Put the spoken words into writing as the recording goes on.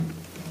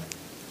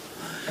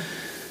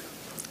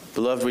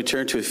Beloved, we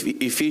turn to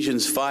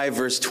Ephesians 5,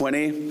 verse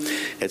 20.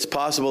 It's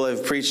possible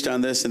I've preached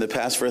on this in the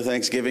past for a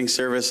Thanksgiving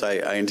service.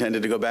 I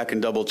intended to go back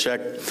and double check.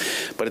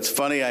 But it's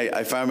funny,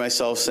 I found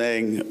myself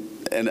saying,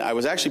 and I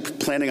was actually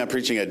planning on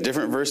preaching a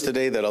different verse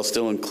today that I'll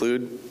still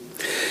include.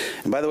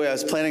 And by the way, I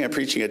was planning on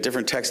preaching a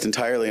different text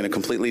entirely in a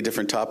completely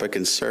different topic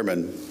and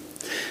sermon.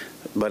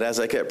 But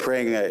as I kept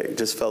praying, I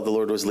just felt the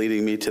Lord was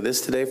leading me to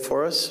this today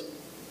for us.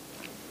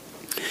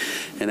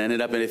 And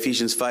ended up in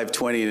Ephesians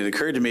 5:20, and it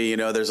occurred to me,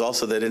 there's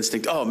also that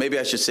instinct, maybe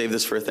I should save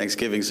this for a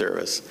Thanksgiving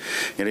service.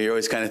 You're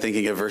always kind of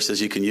thinking of verses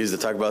you can use to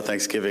talk about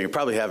Thanksgiving. You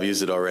probably have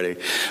used it already.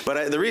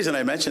 But the reason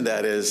I mentioned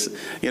that is,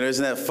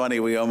 isn't that funny?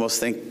 We almost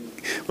think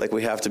like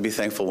we have to be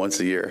thankful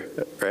once a year,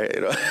 right?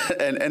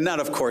 And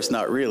not, of course,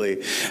 not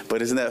really.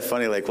 But isn't that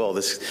funny? Like,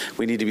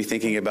 we need to be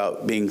thinking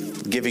about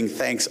giving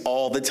thanks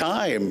all the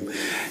time.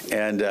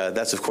 And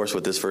that's, of course,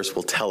 what this verse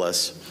will tell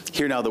us.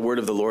 Hear now the word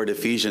of the Lord,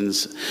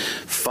 Ephesians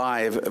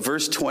 5.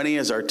 Verse 20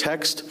 is our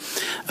text.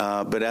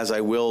 But as I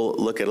will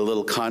look at a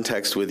little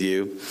context with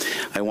you,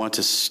 I want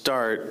to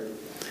start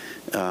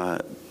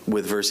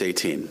with verse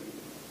 18.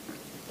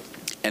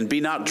 And be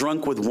not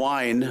drunk with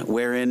wine,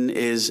 wherein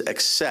is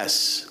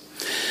excess,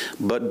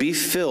 but be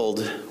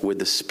filled with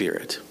the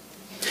Spirit,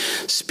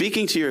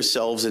 speaking to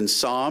yourselves in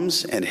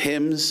psalms and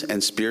hymns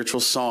and spiritual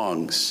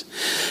songs,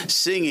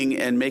 singing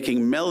and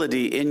making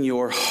melody in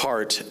your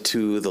heart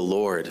to the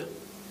Lord,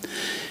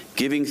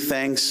 giving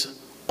thanks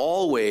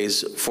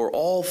always for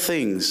all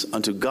things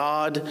unto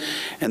God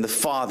and the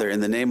Father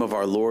in the name of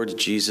our Lord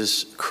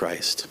Jesus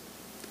Christ.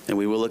 And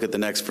we will look at the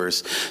next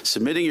verse.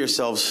 Submitting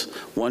yourselves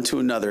one to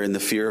another in the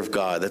fear of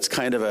God. That's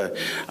kind of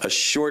a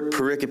short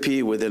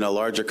pericope within a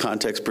larger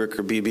context,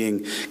 pericope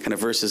being kind of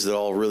verses that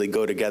all really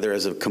go together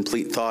as a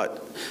complete thought.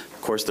 Of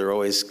course, they're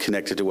always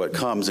connected to what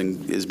comes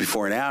and is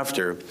before and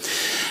after.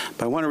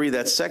 But I want to read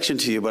that section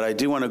to you, but I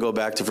do want to go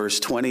back to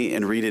verse 20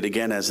 and read it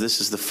again, as this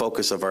is the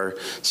focus of our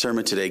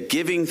sermon today.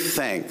 Giving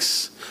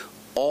thanks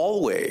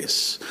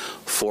always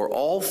for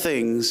all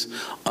things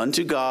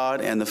unto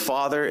God and the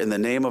Father in the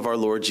name of our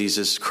Lord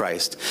Jesus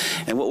Christ.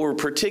 And what we're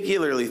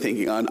particularly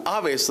thinking on,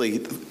 obviously,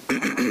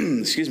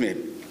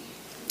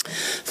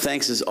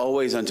 thanks is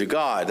always unto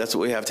God. That's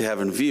what we have to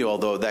have in view,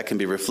 although that can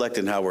be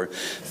reflected in how we're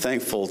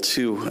thankful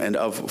to and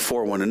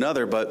for one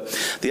another. But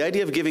the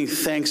idea of giving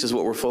thanks is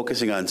what we're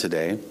focusing on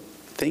today,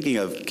 thinking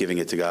of giving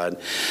it to God.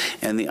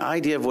 And the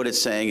idea of what it's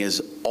saying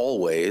is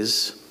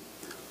always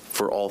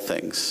for all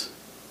things.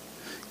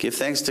 Give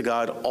thanks to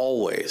God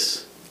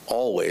always.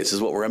 Always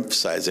is what we're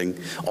emphasizing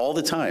all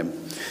the time,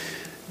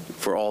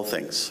 for all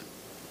things.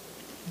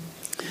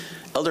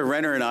 Elder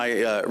Renner and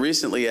I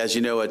recently, as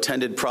you know,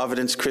 attended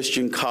Providence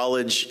Christian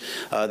College.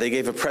 They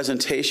gave a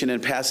presentation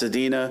in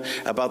Pasadena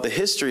about the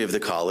history of the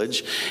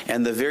college,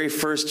 and the very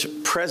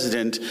first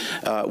president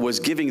was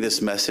giving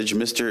this message,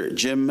 Mr.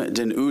 Jim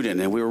Den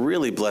Uden, and we were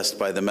really blessed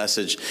by the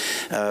message.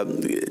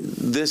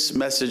 This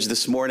message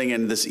this morning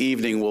and this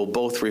evening will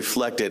both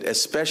reflect it,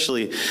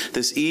 especially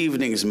this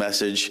evening's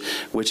message,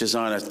 which is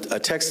on a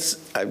text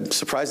I'm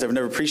surprised I've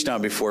never preached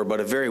on before, but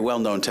a very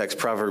well-known text,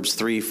 Proverbs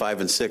 3,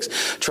 5, and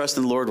 6. Trust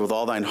in the Lord with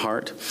all thine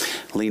heart,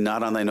 lean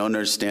not on thine own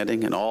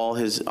understanding, and all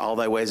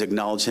thy ways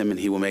acknowledge him, and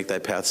he will make thy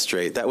path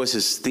straight. That was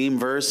his theme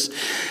verse,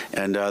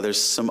 and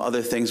there's some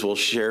other things we'll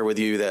share with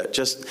you that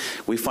just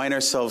we find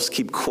ourselves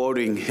keep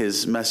quoting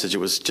his message. It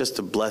was just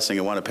a blessing.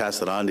 I want to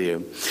pass it on to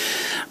you,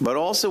 but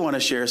also want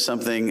to share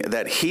something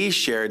that he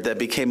shared that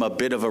became a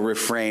bit of a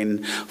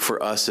refrain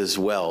for us as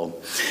well.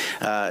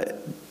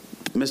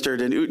 Mr.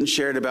 Den Uden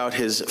shared about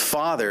his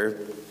father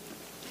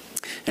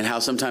and how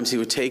sometimes he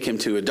would take him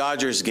to a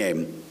Dodgers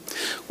game.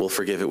 We'll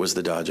forgive it was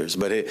the Dodgers.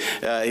 But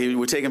he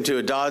would take him to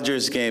a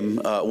Dodgers game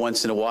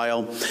once in a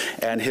while.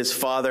 And his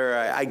father,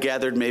 I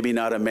gathered maybe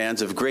not a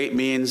man's of great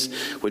means,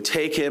 would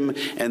take him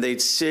and they'd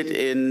sit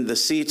in the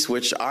seats,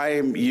 which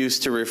I'm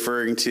used to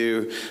referring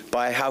to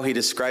by how he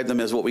described them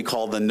as what we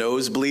call the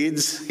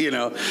nosebleeds.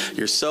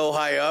 You're so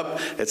high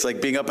up. It's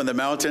like being up in the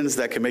mountains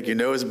that can make your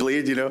nose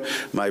bleed.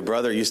 My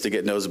brother used to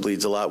get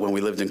nosebleeds a lot when we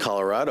lived in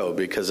Colorado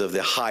because of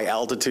the high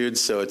altitude.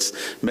 So it's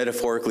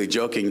metaphorically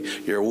joking.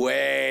 You're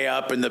way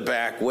up in the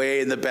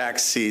back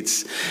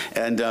seats.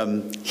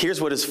 And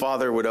here's what his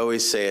father would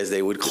always say as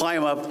they would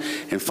climb up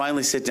and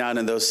finally sit down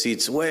in those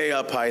seats way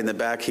up high in the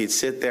back. He'd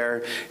sit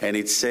there and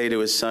he'd say to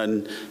his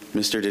son,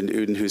 Mr. Den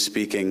Uden, who's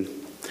speaking,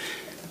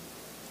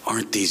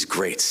 "Aren't these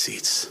great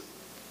seats?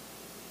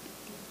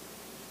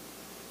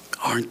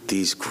 Aren't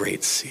these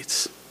great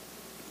seats?"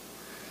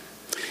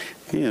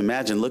 Can you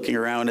imagine looking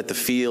around at the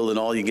field and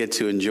all you get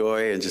to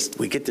enjoy, and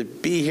we get to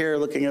be here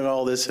looking at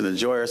all this and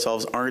enjoy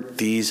ourselves. Aren't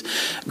these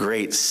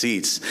great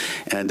seats?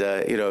 And,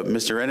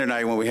 Mr. Renner and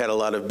I, when we had a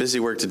lot of busy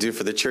work to do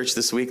for the church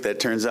this week, that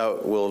turns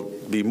out will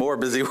be more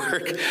busy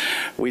work,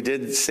 we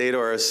did say to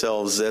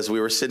ourselves as we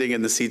were sitting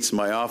in the seats in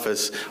my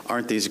office,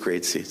 aren't these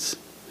great seats?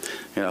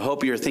 I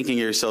hope you're thinking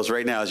of yourselves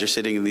right now as you're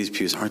sitting in these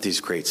pews, aren't these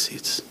great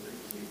seats?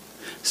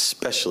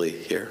 Especially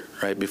here,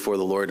 right before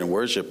the Lord in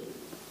worship.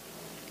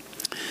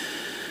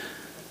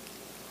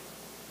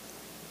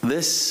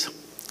 This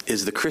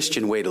is the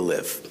Christian way to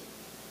live.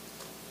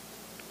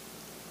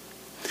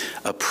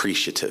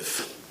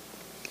 appreciative.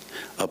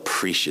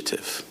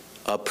 Appreciative.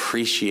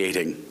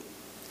 Appreciating.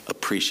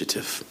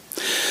 Appreciative.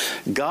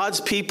 God's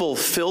people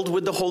filled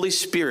with the Holy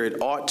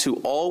Spirit ought to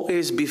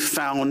always be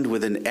found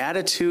with an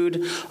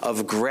attitude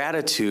of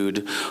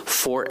gratitude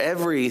for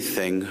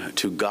everything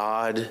to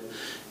God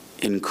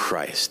in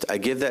Christ. I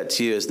give that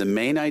to you as the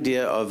main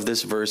idea of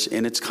this verse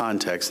in its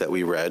context that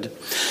we read.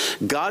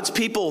 God's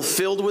people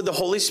filled with the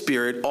Holy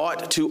Spirit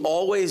ought to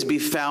always be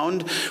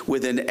found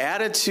with an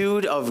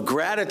attitude of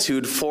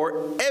gratitude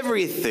for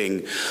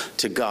everything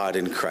to God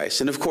in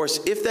Christ. And of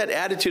course, if that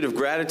attitude of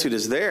gratitude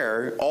is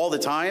there all the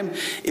time,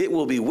 it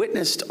will be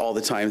witnessed all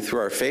the time through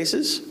our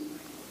faces,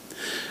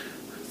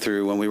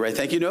 through when we write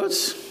thank you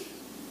notes,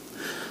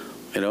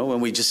 when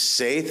we just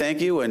say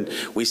thank you and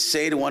we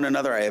say to one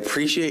another, I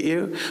appreciate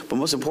you. But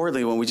most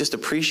importantly, when we just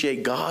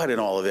appreciate God in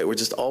all of it, we're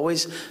just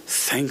always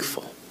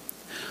thankful.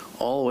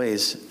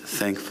 Always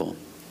thankful.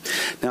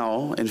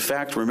 Now, in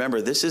fact,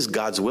 remember, this is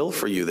God's will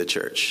for you, the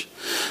church.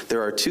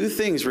 There are two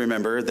things,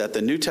 remember, that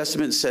the New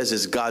Testament says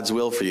is God's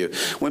will for you.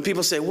 When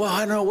people say, well, I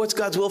don't know, what's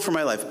God's will for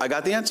my life? I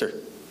got the answer.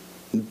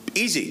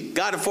 Easy.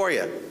 Got it for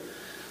you.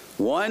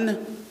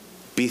 One,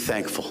 be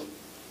thankful.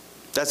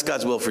 That's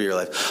God's will for your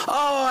life.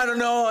 Oh, I don't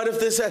know. What if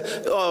this?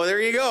 Oh, there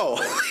you go.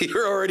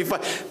 You're already fine.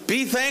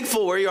 Be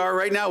thankful where you are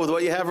right now with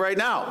what you have right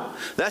now.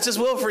 That's His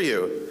will for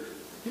you.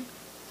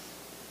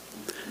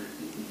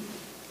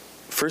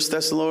 1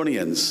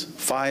 Thessalonians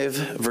 5,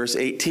 verse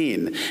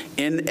 18.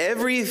 In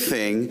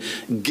everything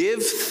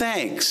give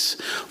thanks,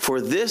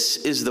 for this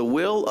is the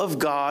will of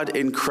God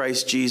in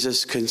Christ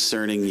Jesus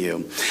concerning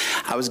you.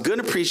 I was going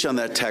to preach on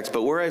that text,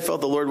 but where I felt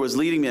the Lord was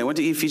leading me, I went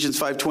to Ephesians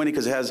 5:20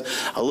 because it has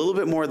a little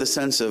bit more of the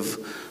sense of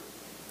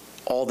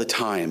all the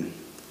time,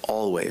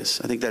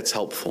 always. I think that's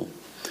helpful.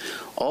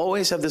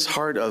 Always have this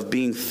heart of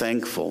being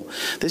thankful.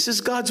 This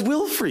is God's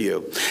will for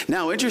you.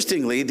 Now,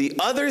 interestingly, the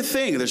other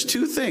thing, there's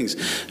two things,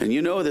 and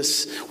you know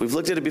this, we've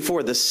looked at it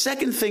before. The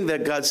second thing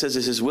that God says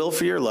is His will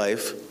for your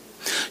life,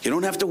 you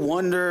don't have to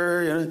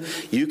wonder,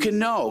 you can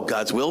know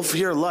God's will for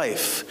your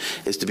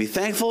life is to be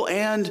thankful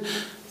and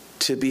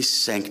to be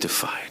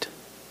sanctified,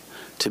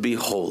 to be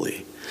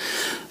holy.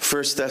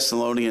 1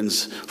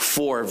 Thessalonians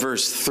 4,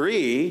 verse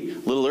 3,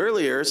 a little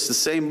earlier, it's the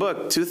same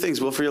book. Two things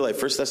will for your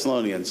life. 1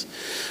 Thessalonians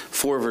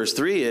 4, verse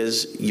 3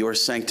 is your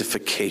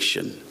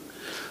sanctification,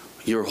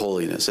 your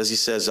holiness. As he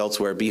says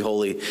elsewhere, be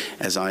holy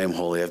as I am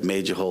holy. I've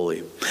made you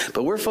holy.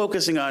 But we're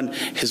focusing on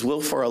His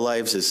will for our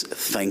lives is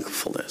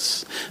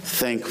thankfulness.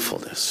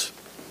 Thankfulness.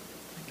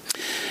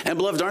 And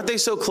beloved, aren't they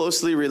so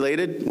closely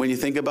related when you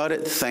think about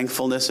it?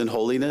 Thankfulness and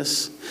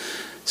holiness,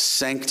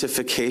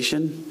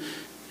 sanctification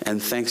and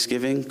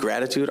thanksgiving,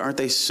 gratitude, aren't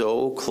they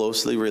so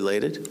closely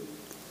related?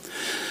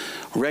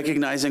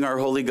 Recognizing our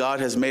holy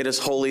God has made us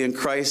holy in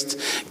Christ,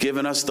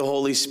 given us the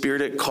Holy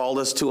Spirit, called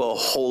us to a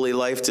holy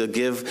life to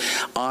give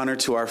honor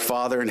to our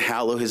Father and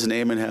hallow His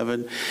name in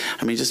heaven.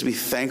 I mean, just be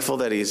thankful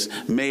that He's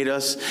made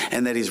us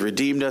and that He's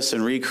redeemed us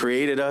and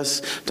recreated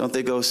us. Don't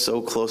they go so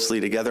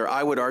closely together?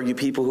 I would argue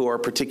people who are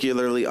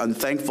particularly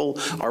unthankful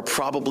are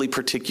probably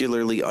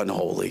particularly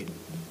unholy.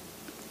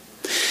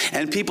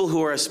 And people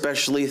who are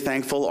especially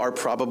thankful are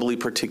probably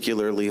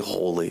particularly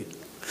holy.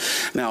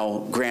 Now,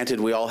 granted,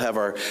 we all have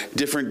our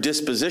different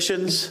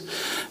dispositions.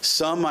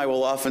 Some I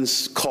will often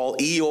call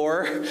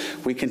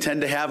Eeyore. We can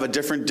tend to have a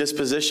different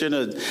disposition,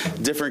 a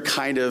different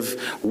kind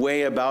of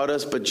way about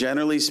us. But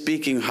generally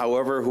speaking,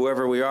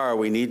 whoever we are,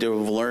 we need to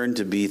learn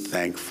to be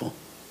thankful.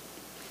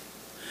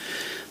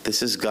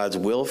 This is God's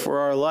will for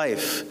our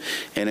life,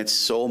 and it's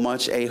so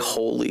much a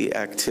holy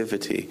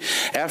activity.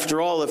 After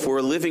all, if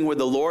we're living with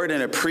the Lord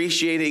and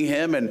appreciating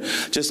Him and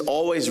just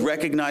always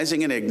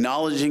recognizing and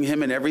acknowledging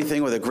Him in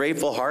everything with a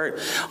grateful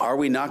heart, are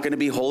we not going to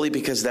be holy?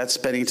 Because that's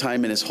spending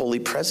time in His holy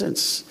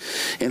presence,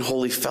 in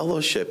holy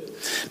fellowship.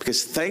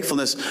 Because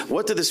thankfulness,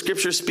 what do the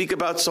Scriptures speak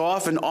about so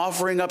often?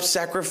 Offering up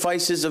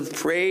sacrifices of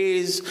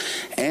praise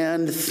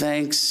and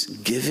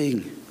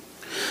thanksgiving.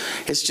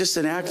 It's just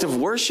an act of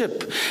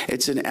worship.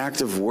 It's an act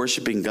of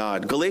worshiping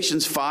God.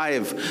 Galatians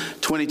 5,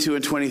 22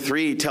 and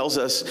 23 tells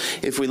us,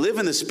 if we live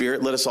in the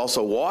Spirit, let us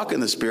also walk in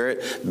the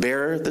Spirit,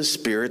 bear the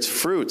Spirit's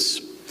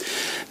fruits.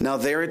 Now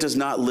there it does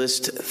not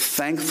list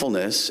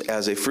thankfulness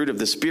as a fruit of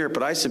the Spirit,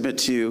 but I submit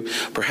to you,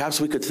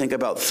 perhaps we could think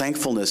about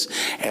thankfulness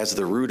as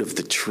the root of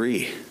the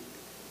tree.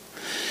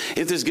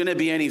 If there's going to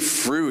be any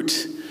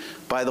fruit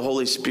by the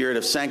Holy Spirit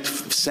of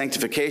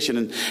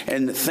sanctification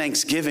and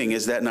thanksgiving,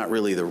 is that not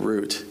really the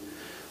root?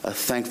 A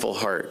thankful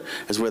heart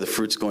is where the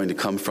fruit's going to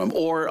come from,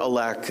 or a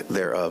lack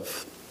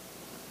thereof.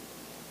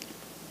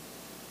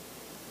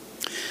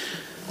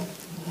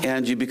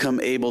 And you become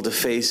able to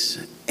face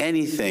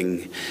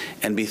anything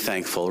and be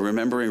thankful.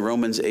 Remembering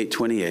Romans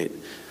 8:28,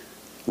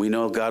 we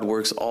know God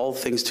works all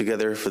things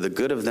together for the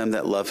good of them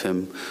that love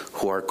Him,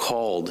 who are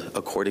called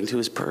according to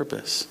His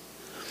purpose.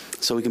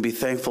 So we can be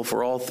thankful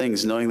for all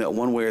things, knowing that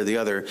one way or the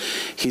other,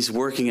 He's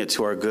working it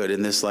to our good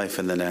in this life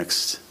and the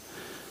next.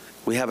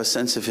 We have a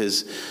sense of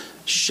His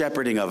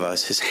shepherding of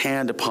us, His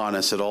hand upon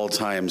us at all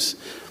times.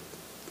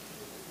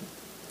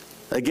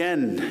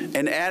 Again,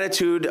 an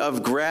attitude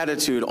of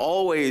gratitude,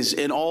 always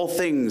in all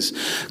things,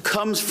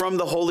 comes from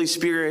the Holy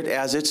Spirit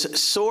as its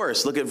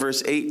source. Look at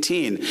verse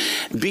 18.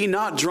 Be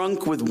not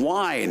drunk with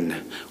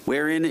wine,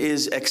 wherein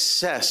is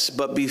excess,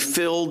 but be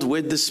filled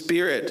with the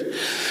Spirit.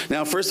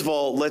 Now, first of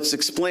all, let's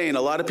explain.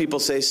 A lot of people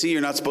say, see,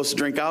 you're not supposed to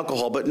drink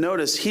alcohol. But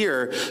notice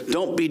here,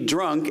 don't be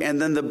drunk. And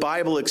then the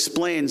Bible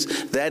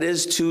explains that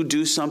is to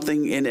do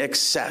something in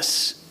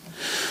excess.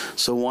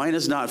 So wine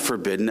is not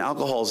forbidden.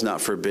 Alcohol is not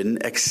forbidden.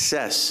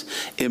 Excess,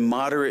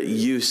 immoderate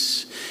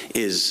use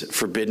is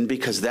forbidden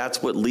because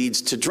that's what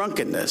leads to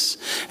drunkenness.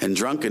 And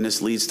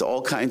drunkenness leads to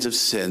all kinds of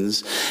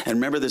sins. And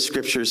remember, the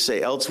scriptures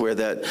say elsewhere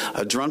that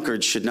a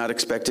drunkard should not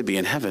expect to be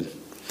in heaven.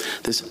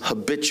 This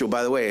habitual,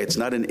 by the way, it's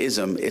not an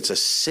ism, it's a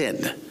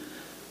sin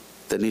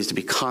that needs to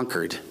be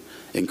conquered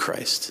in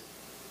Christ.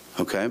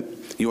 Okay?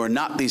 You are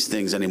not these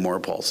things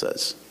anymore, Paul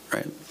says,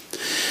 right?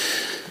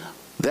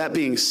 That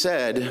being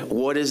said,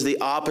 what is the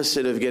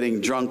opposite of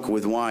getting drunk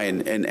with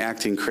wine and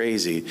acting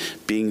crazy?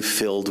 Being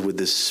filled with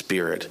the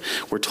Spirit.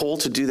 We're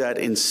told to do that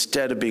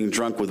instead of being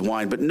drunk with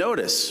wine. But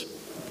notice,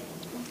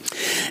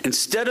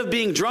 instead of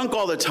being drunk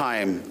all the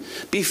time,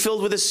 be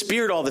filled with the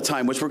Spirit all the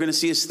time, which we're going to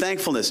see is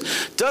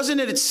thankfulness. Doesn't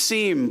it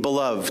seem,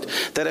 beloved,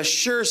 that a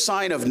sure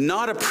sign of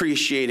not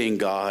appreciating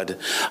God,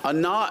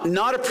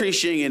 not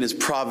appreciating His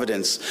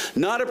providence,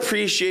 not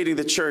appreciating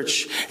the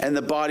church and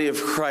the body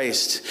of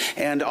Christ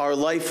and our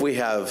life we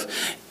have,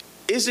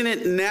 isn't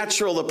it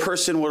natural a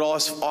person would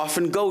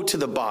often go to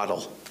the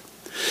bottle?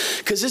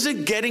 Because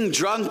isn't getting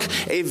drunk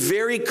a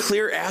very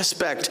clear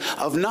aspect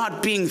of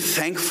not being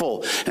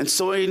thankful and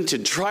so to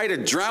try to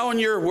drown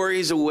your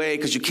worries away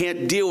because you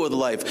can't deal with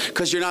life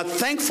because you're not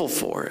thankful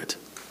for it?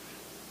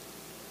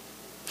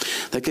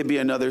 That could be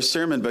another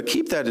sermon, but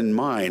keep that in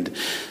mind.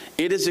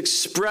 It is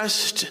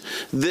expressed,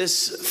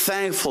 this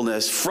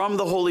thankfulness from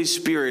the Holy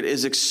Spirit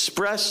is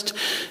expressed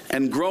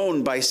and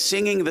grown by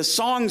singing the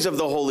songs of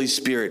the Holy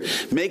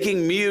Spirit,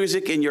 making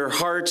music in your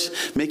heart,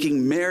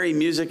 making merry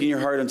music in your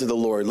heart unto the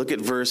Lord. Look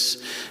at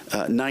verse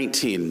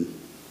 19.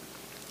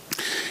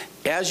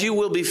 As you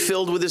will be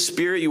filled with the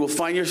Spirit, you will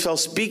find yourself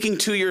speaking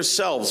to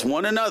yourselves,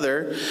 one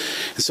another.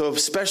 So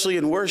especially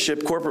in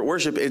worship, corporate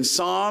worship, in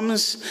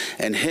psalms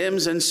and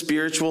hymns and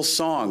spiritual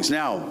songs.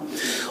 Now,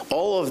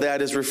 all of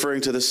that is referring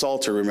to the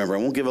Psalter, remember. I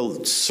won't give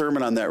a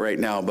sermon on that right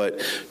now,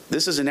 but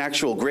this is an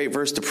actual great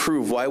verse to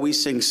prove why we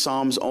sing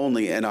psalms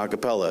only and a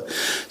cappella.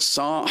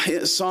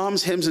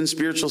 Psalms, hymns, and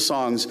spiritual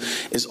songs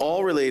is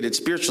all related.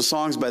 Spiritual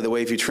songs, by the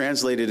way, if you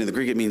translate it in the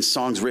Greek, it means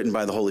songs written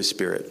by the Holy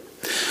Spirit.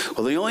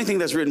 Well, the only thing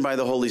that's written by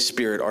the Holy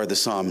Spirit are the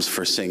Psalms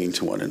for singing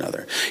to one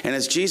another. And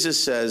as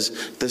Jesus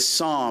says, the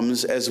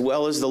Psalms, as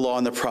well as the law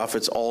and the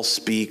prophets, all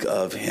speak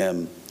of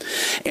Him.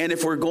 And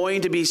if we're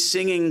going to be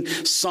singing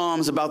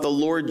psalms about the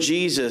Lord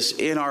Jesus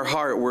in our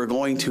heart, we're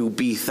going to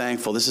be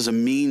thankful. This is a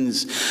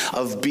means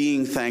of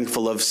being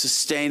thankful, of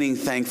sustaining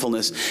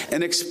thankfulness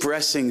and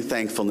expressing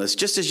thankfulness.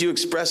 Just as you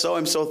express, oh,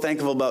 I'm so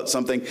thankful about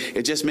something,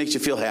 it just makes you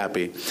feel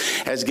happy.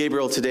 As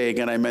Gabriel today,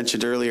 again, I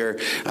mentioned earlier,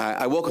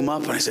 I woke him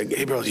up and I said,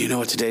 Gabriel, do you know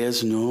what today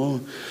is?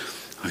 No.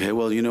 Okay,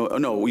 well, you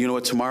know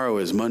what tomorrow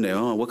is, Monday.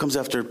 Oh, what comes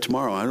after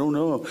tomorrow? I don't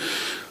know.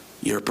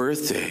 Your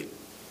birthday.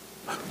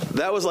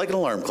 That was like an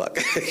alarm clock.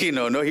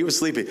 No, he was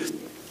sleepy.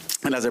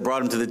 And as I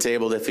brought him to the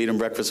table to feed him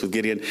breakfast with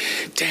Gideon,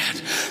 Dad,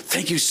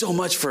 thank you so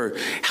much for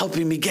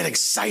helping me get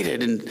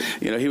excited. And,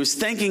 he was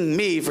thanking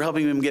me for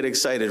helping him get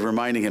excited,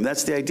 reminding him.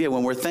 That's the idea.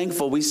 When we're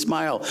thankful, we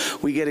smile,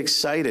 we get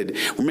excited.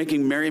 We're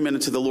making merriment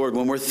unto the Lord.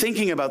 When we're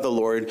thinking about the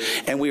Lord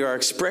and we are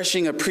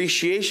expressing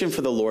appreciation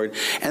for the Lord,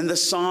 and the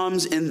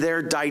Psalms in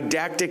their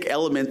didactic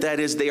element, that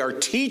is, they are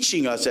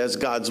teaching us as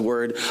God's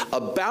word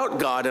about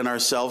God and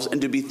ourselves and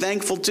to be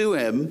thankful to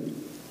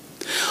Him.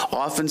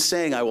 Often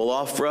saying, I will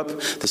offer up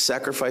the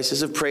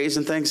sacrifices of praise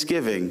and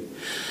thanksgiving.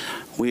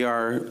 We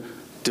are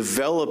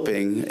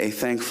developing a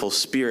thankful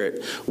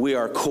spirit. We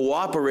are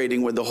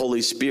cooperating with the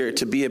Holy Spirit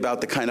to be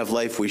about the kind of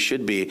life we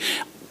should be.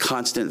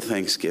 Constant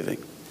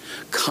thanksgiving.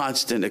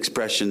 Constant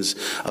expressions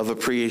of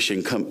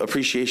appreciation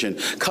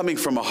coming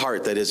from a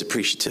heart that is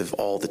appreciative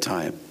all the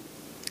time.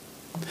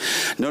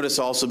 Notice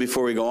also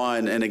before we go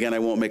on, and again, I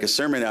won't make a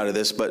sermon out of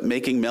this, but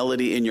making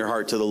melody in your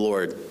heart to the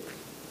Lord.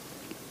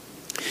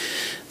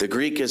 The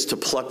Greek is to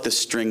pluck the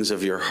strings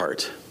of your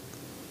heart.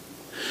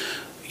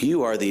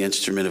 You are the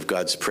instrument of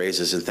God's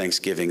praises and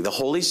thanksgiving. The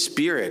Holy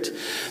Spirit,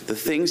 the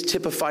things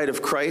typified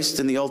of Christ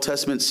in the Old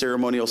Testament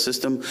ceremonial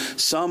system,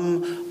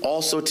 some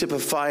also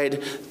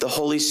typified the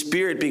Holy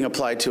Spirit being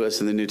applied to us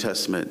in the New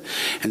Testament.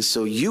 And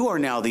so you are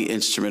now the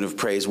instrument of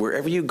praise.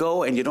 Wherever you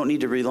go, and you don't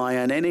need to rely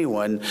on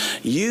anyone,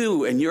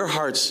 you and your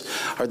hearts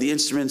are the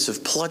instruments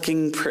of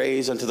plucking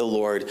praise unto the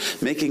Lord,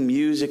 making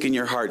music in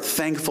your heart,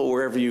 thankful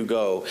wherever you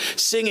go,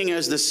 singing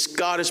as the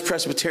Scottish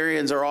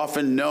Presbyterians are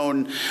often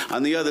known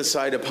on the other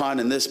side of pond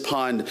in this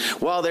pond,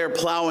 while they're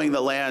plowing the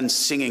land,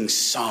 singing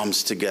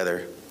psalms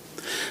together.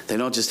 They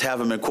don't just have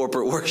them in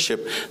corporate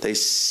worship. They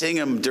sing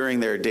them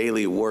during their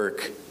daily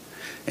work.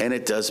 And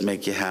it does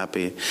make you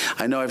happy.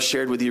 I know I've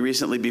shared with you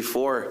recently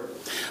before,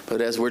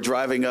 but as we're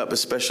driving up,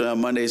 especially on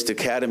Mondays to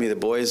Academy, the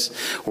boys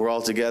were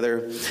all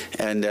together,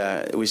 and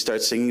we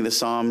start singing the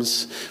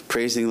Psalms,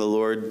 praising the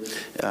Lord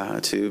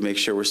to make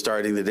sure we're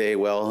starting the day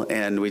well,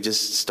 and we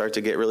just start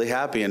to get really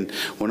happy. And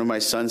one of my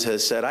sons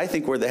has said, I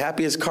think we're the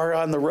happiest car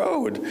on the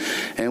road.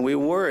 And we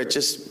were.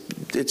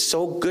 It's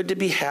so good to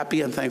be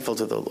happy and thankful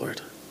to the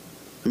Lord.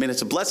 I mean,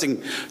 it's a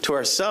blessing to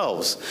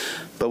ourselves,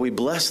 but we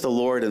bless the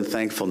Lord in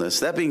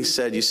thankfulness. That being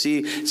said, you see,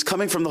 it's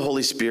coming from the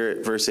Holy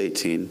Spirit, verse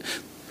 18.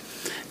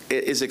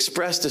 It is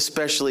expressed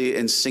especially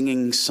in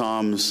singing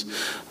psalms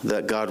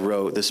that God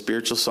wrote, the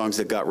spiritual songs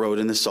that God wrote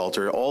in the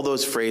Psalter. All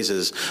those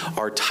phrases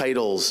are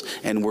titles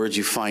and words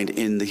you find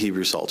in the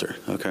Hebrew Psalter,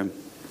 okay?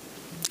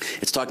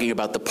 It's talking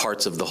about the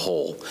parts of the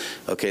whole.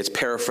 Okay, it's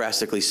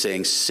paraphrastically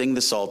saying, sing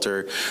the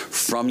Psalter,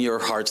 from your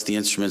hearts the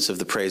instruments of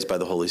the praise by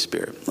the Holy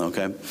Spirit.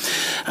 Okay,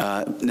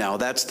 now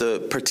that's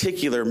the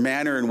particular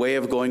manner and way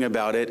of going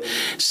about it,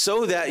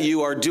 so that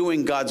you are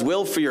doing God's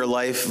will for your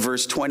life.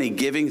 Verse 20,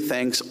 giving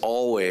thanks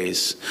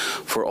always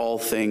for all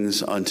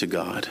things unto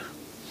God.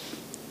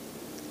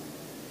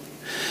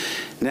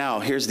 Now,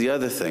 here's the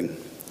other thing.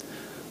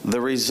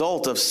 The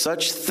result of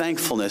such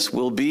thankfulness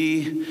will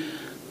be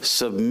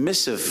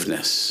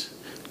submissiveness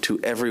to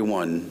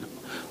everyone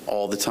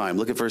all the time.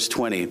 Look at verse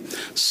 20.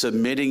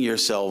 Submitting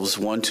yourselves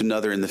one to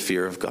another in the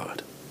fear of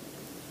God.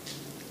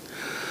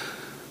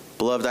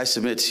 Beloved, I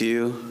submit to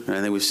you, and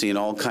I think we've seen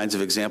all kinds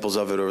of examples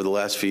of it over the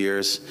last few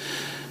years.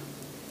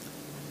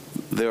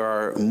 There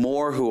are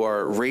more who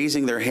are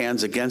raising their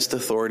hands against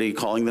authority,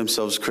 calling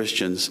themselves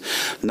Christians,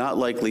 not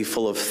likely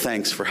full of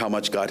thanks for how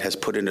much God has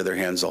put into their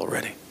hands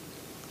already.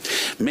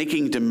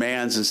 Making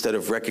demands instead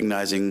of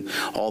recognizing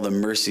all the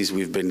mercies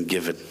we've been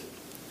given,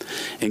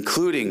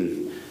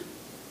 including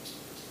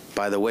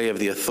by the way of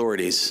the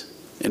authorities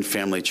in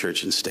family,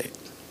 church, and state.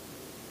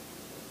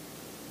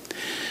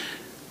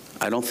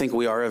 I don't think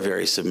we are a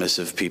very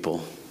submissive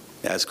people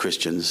as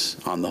Christians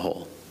on the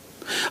whole.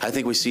 I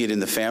think we see it in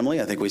the family.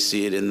 I think we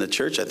see it in the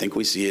church. I think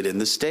we see it in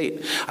the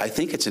state. I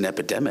think it's an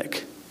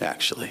epidemic,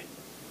 actually.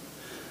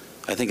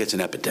 I think it's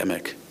an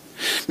epidemic.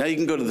 Now, you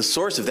can go to the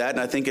source of that, and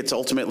I think it's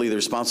ultimately the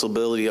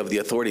responsibility of the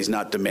authorities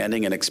not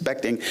demanding and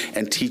expecting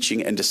and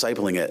teaching and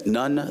discipling it.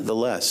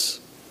 Nonetheless,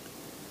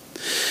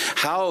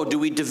 how do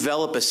we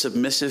develop a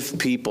submissive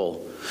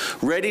people,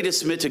 ready to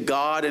submit to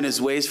God and his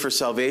ways for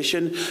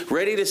salvation,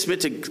 ready to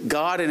submit to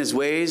God and his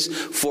ways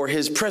for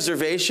his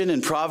preservation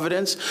and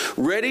providence,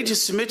 ready to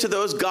submit to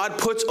those God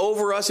puts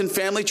over us in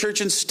family,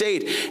 church, and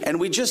state? And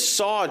we just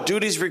saw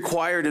duties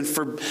required and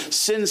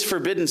sins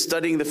forbidden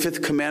studying the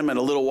fifth commandment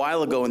a little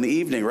while ago in the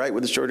evening, right,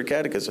 with the shorter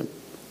catechism.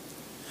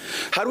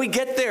 How do we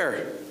get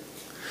there?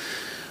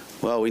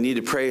 Well, we need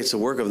to pray it's the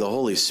work of the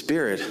Holy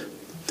Spirit.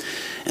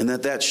 And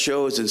that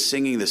shows in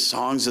singing the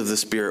songs of the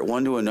Spirit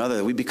one to another,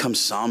 that we become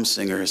psalm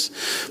singers,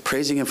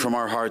 praising him from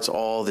our hearts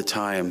all the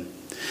time,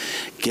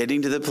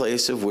 getting to the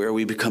place of where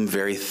we become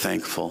very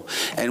thankful.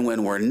 And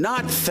when we're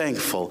not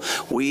thankful,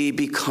 we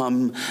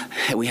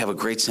have a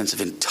great sense of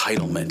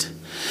entitlement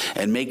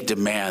and make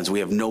demands we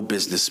have no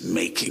business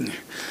making,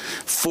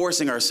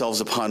 forcing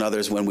ourselves upon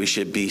others when we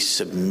should be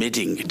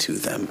submitting to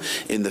them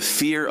in the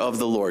fear of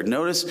the Lord.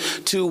 Notice,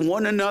 to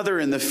one another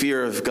in the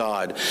fear of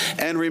God.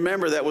 And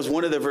remember, that was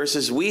one of the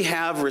verses. We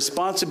have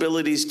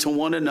responsibilities to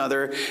one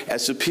another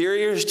as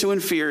superiors to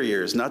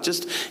inferiors, not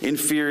just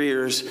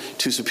inferiors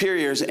to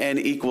superiors and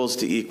equals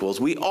to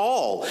equals. We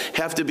all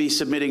have to be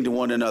submitting to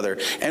one another.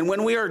 And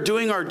when we are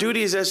doing our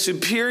duties as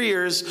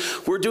superiors,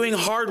 we're doing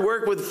hard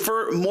work with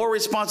more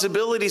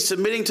responsibility,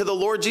 submitting to the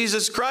Lord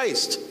Jesus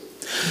Christ.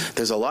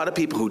 There's a lot of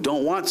people who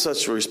don't want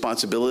such a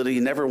responsibility,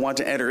 never want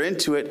to enter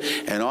into it,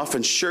 and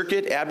often shirk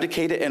it,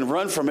 abdicate it, and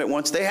run from it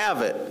once they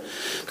have it.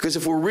 Because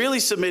if we're really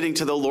submitting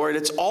to the Lord,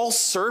 it's all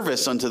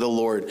service unto the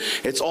Lord.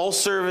 It's all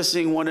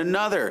servicing one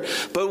another.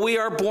 But we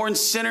are born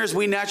sinners.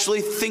 We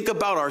naturally think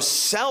about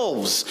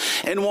ourselves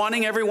and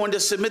wanting everyone to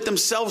submit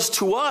themselves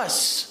to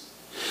us.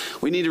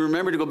 We need to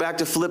remember to go back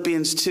to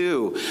Philippians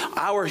 2.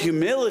 Our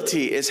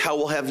humility is how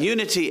we'll have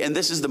unity, and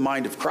this is the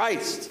mind of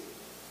Christ.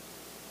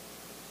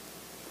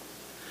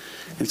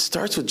 It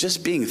starts with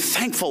just being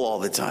thankful all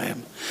the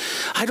time.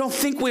 I don't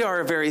think we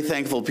are a very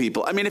thankful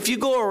people. I mean, if you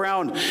go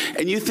around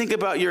and you think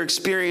about your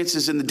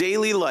experiences in the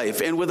daily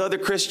life and with other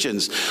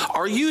Christians,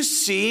 are you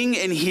seeing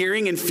and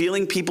hearing and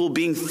feeling people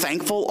being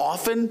thankful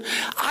often?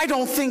 I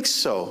don't think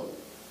so.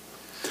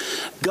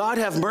 God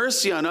have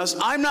mercy on us.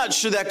 I'm not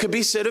sure that could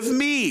be said of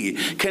me.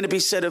 Can it be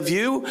said of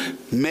you?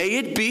 May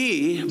it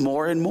be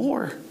more and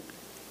more.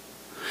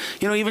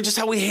 You know, even just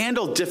how we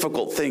handle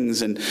difficult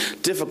things and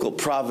difficult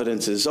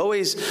providences,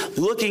 always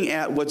looking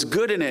at what's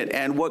good in it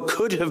and what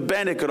could have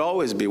been. It could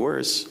always be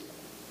worse.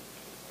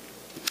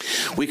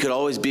 We could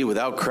always be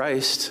without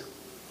Christ.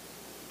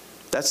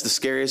 That's the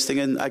scariest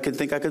thing I could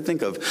think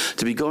of,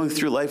 to be going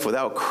through life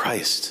without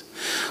Christ,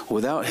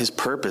 without his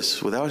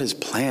purpose, without his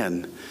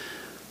plan.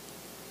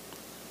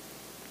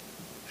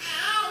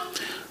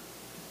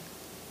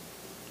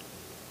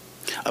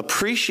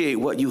 Appreciate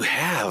what you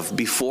have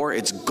before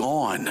it's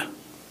gone.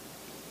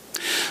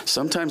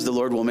 Sometimes the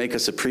Lord will make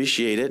us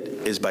appreciate it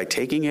is by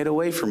taking it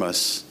away from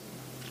us.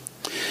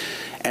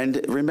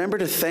 And remember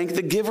to thank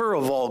the giver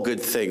of all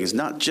good things.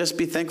 Not just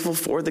be thankful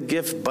for the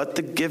gift, but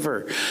the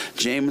giver.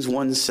 James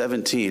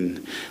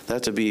 1:17.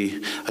 That to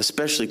be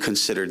especially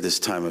considered this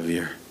time of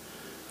year.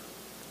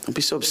 Don't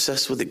be so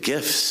obsessed with the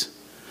gifts.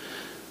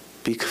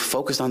 Be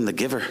focused on the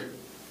giver.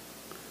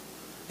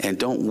 And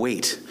don't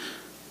wait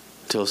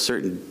till a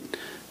certain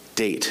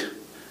date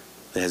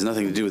that has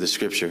nothing to do with the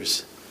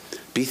scriptures.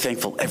 Be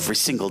thankful every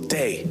single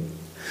day.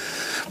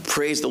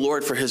 Praise the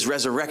Lord for his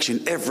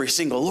resurrection every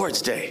single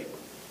Lord's day.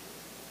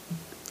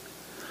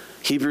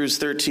 Hebrews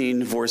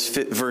 13,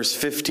 verse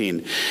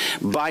 15.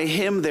 By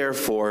him,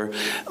 therefore,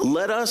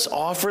 let us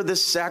offer the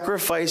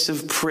sacrifice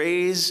of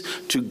praise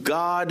to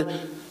God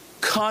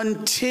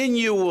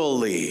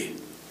continually.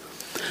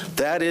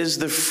 That is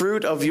the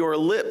fruit of your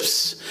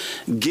lips,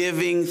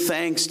 giving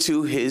thanks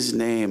to his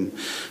name.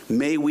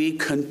 May we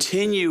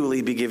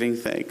continually be giving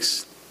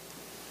thanks.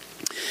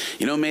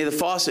 You know, may the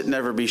faucet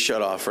never be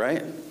shut off,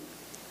 right?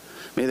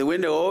 May the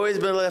window always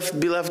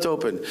be left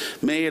open.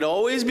 May it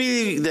always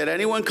be that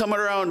anyone coming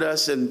around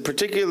us, and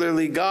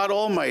particularly God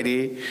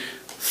Almighty,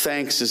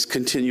 thanks is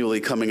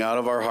continually coming out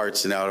of our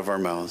hearts and out of our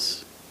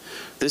mouths.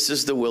 This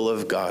is the will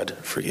of God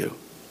for you.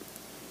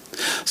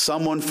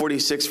 Psalm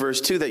 146,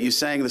 verse 2 that you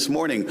sang this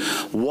morning.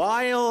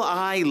 While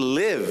I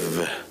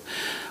live,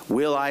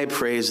 will I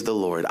praise the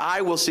Lord.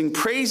 I will sing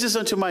praises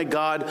unto my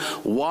God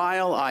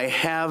while I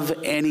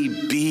have any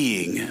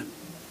being.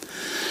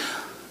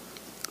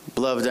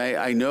 Beloved,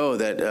 I know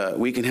that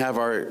we can have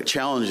our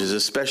challenges,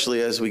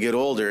 especially as we get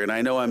older. And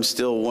I know I'm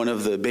still one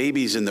of the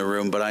babies in the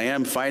room, but I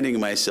am finding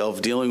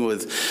myself dealing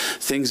with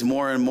things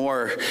more and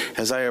more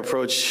as I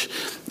approach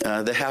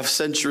the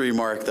half-century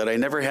mark that I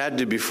never had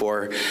to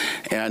before.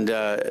 And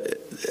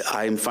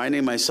I'm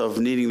finding myself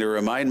needing to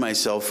remind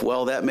myself,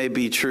 well, that may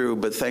be true,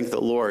 but thank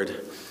the Lord,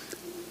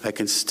 I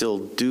can still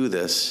do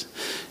this.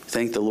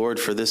 Thank the Lord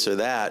for this or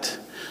that.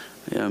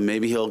 You know,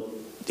 maybe he'll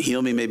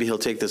heal me, maybe he'll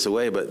take this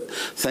away, but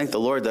thank the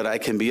Lord that I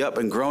can be up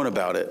and groan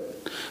about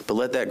it. But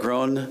let that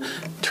groan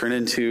turn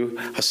into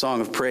a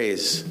song of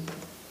praise.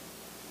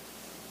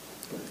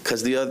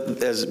 Because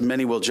as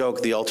many will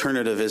joke, the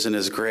alternative isn't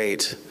as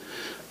great,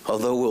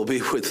 although we'll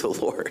be with the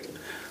Lord.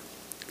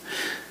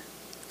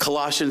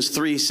 Colossians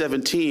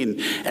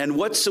 3:17, and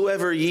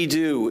whatsoever ye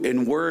do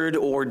in word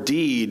or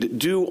deed,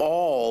 do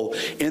all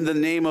in the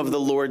name of the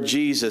Lord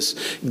Jesus,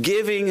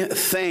 giving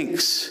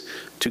thanks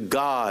to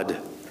God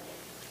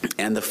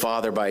and the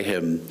Father by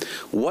him.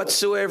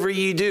 Whatsoever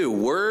ye do,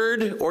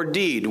 word or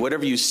deed,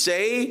 whatever you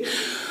say,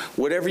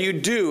 whatever you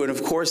do, and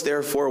of course,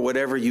 therefore,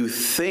 whatever you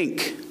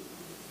think.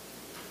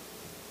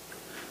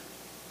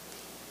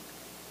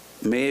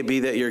 May it be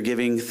that you're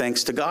giving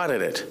thanks to God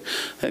at it.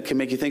 That can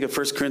make you think of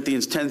 1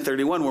 Corinthians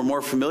 10:31. We're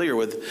more familiar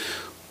with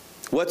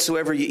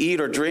whatsoever you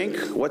eat or drink,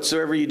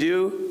 whatsoever you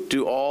do,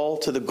 do all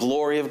to the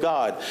glory of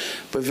God.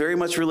 But very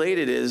much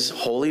related is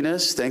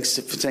holiness,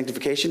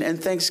 sanctification, and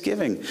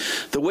thanksgiving.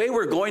 The way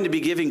we're going to be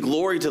giving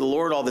glory to the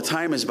Lord all the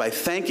time is by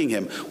thanking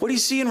him. What do you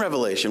see in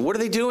Revelation? What are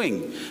they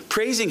doing?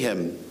 Praising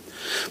him.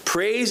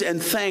 Praise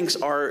and thanks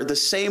are the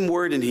same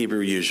word in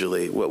Hebrew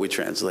usually, what we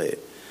translate.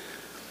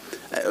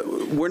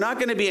 We're not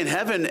going to be in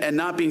heaven and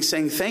not being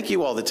saying thank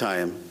you all the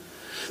time.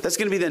 That's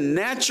going to be the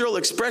natural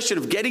expression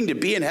of getting to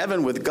be in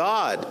heaven with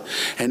God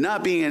and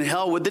not being in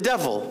hell with the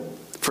devil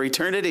for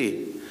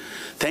eternity.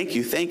 Thank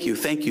you, thank you,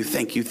 thank you,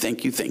 thank you,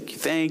 thank you, thank you,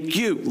 thank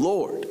you,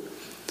 Lord.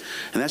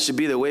 And that should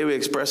be the way we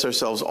express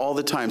ourselves all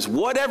the times.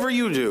 Whatever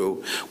you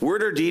do,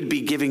 word or deed,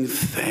 be giving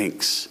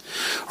thanks.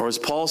 Or as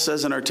Paul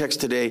says in our text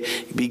today,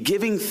 be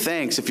giving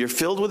thanks. If you're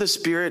filled with the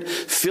Spirit,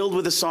 filled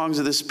with the songs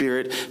of the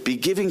Spirit, be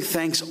giving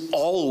thanks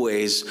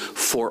always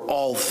for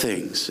all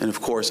things. And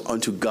of course,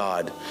 unto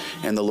God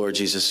and the Lord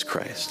Jesus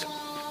Christ.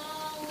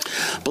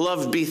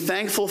 Beloved, be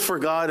thankful for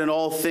God in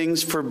all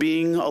things, for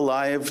being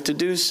alive to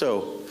do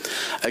so.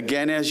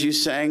 Again, as you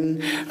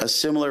sang a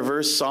similar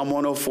verse, Psalm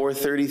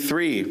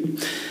 104:33.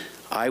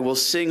 I will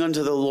sing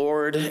unto the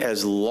Lord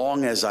as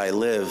long as I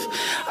live.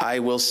 I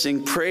will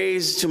sing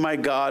praise to my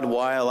God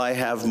while I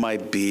have my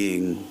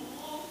being.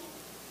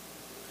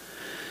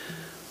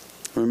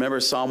 Remember,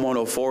 Psalm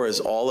 104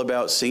 is all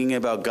about singing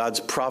about God's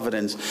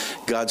providence,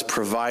 God's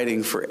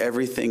providing for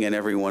everything and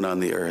everyone on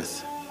the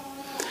earth.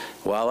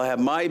 While I have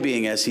my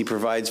being, as he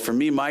provides for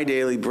me my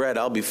daily bread,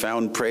 I'll be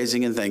found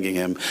praising and thanking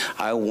him.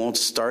 I won't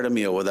start a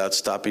meal without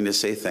stopping to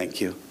say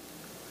thank you.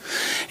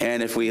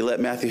 And if we let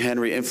Matthew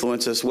Henry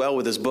influence us well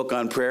with his book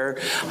on prayer,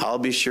 I'll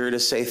be sure to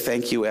say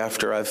thank you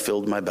after I've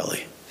filled my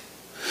belly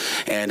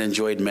and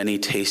enjoyed many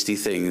tasty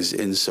things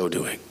in so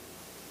doing.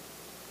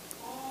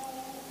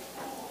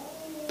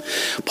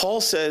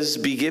 Paul says,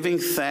 be giving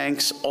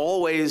thanks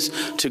always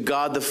to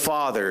God the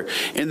Father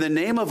in the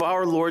name of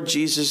our Lord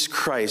Jesus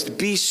Christ.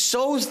 Be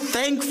so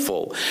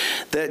thankful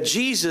that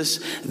Jesus,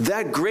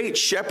 that great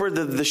shepherd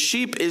of the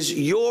sheep, is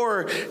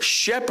your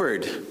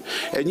shepherd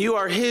and you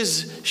are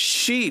his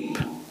sheep.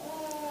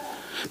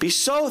 Be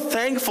so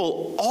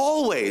thankful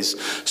always,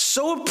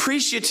 so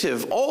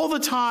appreciative all the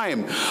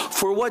time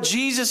for what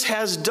Jesus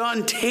has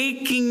done,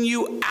 taking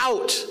you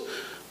out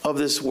of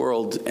this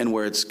world and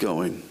where it's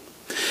going.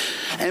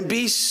 And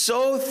be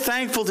so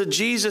thankful to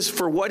Jesus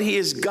for what he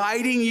is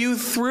guiding you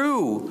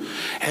through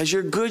as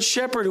your good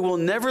shepherd who will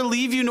never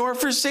leave you nor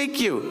forsake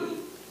you.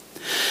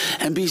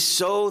 And be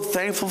so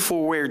thankful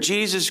for where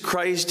Jesus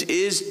Christ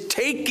is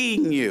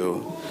taking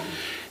you,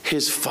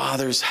 his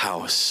Father's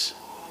house.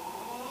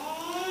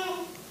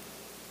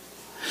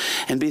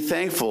 And be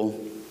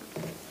thankful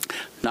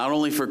not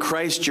only for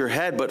Christ, your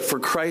head, but for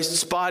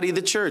Christ's body,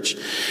 the church.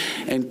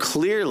 And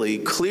clearly,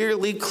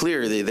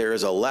 there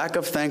is a lack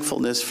of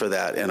thankfulness for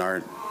that in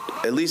our,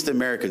 at least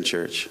American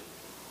church.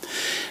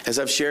 As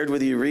I've shared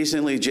with you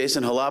recently,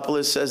 Jason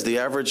Halopoulos says the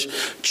average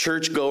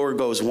churchgoer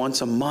goes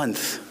once a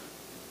month.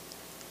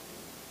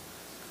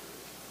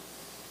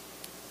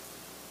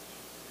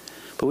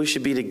 But we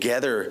should be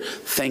together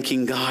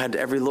thanking God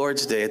every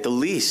Lord's Day at the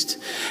least,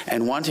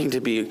 and wanting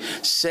to be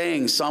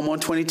saying Psalm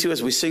 122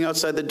 as we sing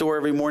outside the door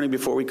every morning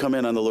before we come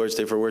in on the Lord's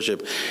Day for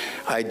worship.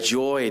 I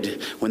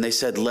joyed when they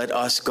said, let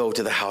us go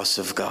to the house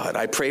of God.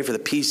 I pray for the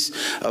peace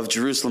of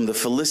Jerusalem, the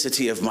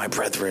felicity of my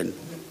brethren.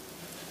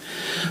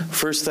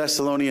 1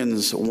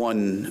 Thessalonians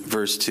 1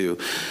 verse 2.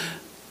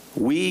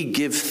 We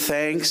give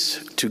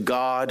thanks to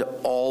God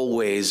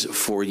always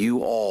for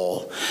you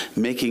all,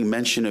 making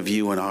mention of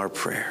you in our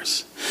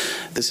prayers.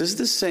 This is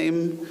the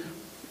same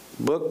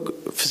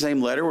book, same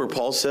letter where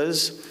Paul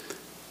says,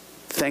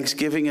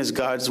 thanksgiving is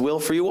God's will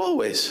for you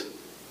always.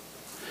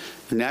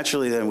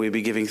 Naturally, then, we'd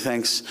be giving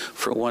thanks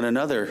for one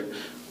another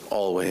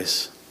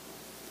always.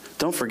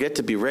 Don't forget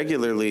to be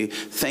regularly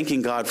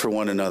thanking God for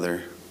one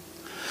another.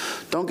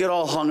 Don't get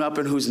all hung up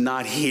in who's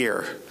not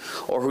here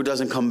or who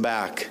doesn't come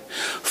back.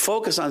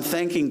 Focus on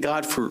thanking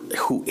God for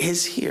who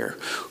is here,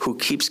 who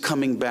keeps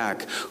coming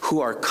back, who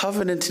are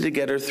covenanted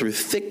together through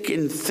thick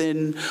and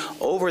thin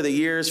over the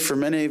years, for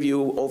many of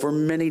you, over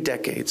many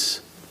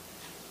decades.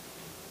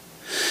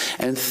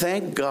 And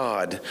thank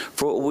God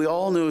for what we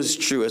all know is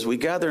true. As we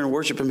gather and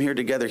worship him here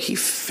together, he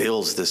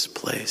fills this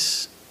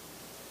place.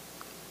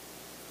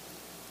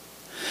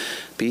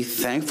 Be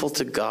thankful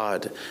to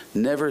God.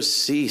 Never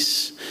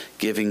cease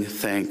giving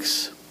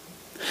thanks.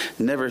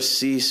 Never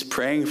cease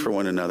praying for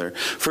one another.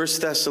 2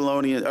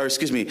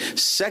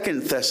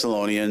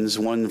 Thessalonians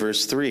 1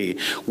 verse 3.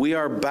 We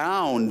are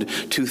bound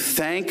to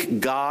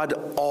thank God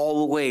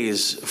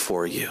always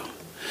for you,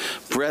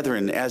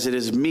 brethren, as it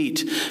is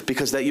meet,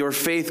 because that your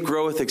faith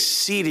groweth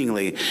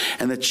exceedingly,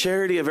 and the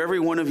charity of every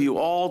one of you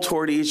all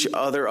toward each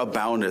other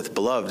aboundeth.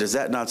 Beloved, is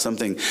that not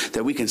something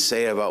that we can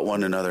say about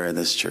one another in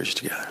this church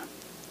together?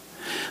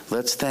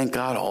 Let's thank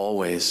God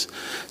always.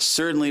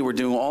 Certainly, we're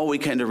doing all we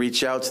can to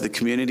reach out to the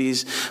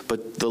communities,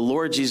 but the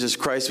Lord Jesus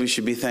Christ, we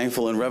should be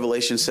thankful. And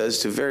Revelation says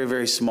to a very,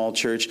 very small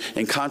church,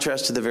 in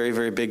contrast to the very,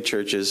 very big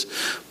churches,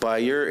 by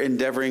your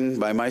endeavoring,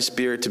 by my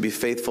Spirit, to be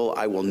faithful,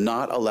 I will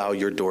not allow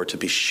your door to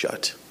be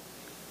shut.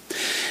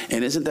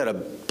 And isn't that a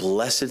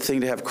blessed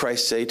thing to have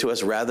Christ say to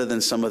us, rather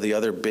than some of the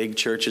other big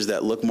churches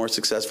that look more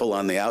successful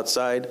on the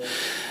outside?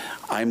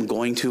 I'm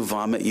going to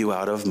vomit you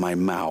out of my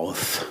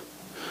mouth.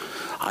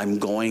 I'm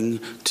going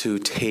to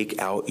take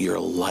out your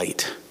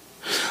light.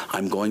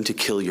 I'm going to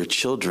kill your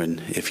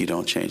children if you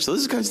don't change. So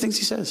those are the kinds of things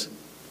he says.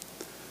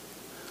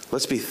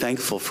 Let's be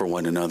thankful for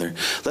one another.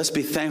 Let's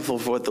be thankful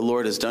for what the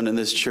Lord has done in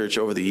this church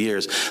over the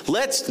years.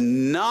 Let's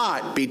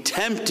not be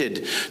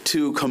tempted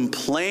to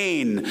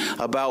complain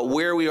about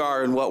where we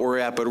are and what we're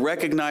at, but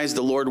recognize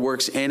the Lord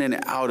works in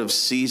and out of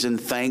season.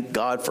 Thank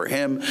God for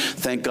him.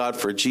 Thank God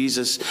for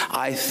Jesus.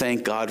 I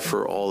thank God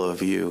for all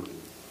of you.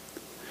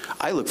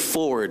 I look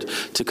forward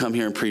to come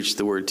here and preach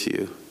the word to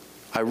you.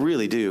 I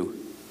really do.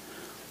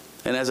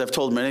 And as I've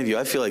told many of you,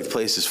 I feel like the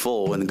place is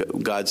full when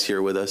God's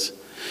here with us.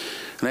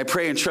 And I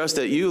pray and trust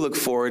that you look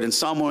forward, and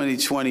Psalm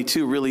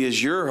 122 really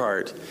is your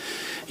heart.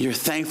 You're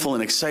thankful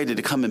and excited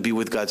to come and be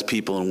with God's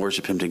people and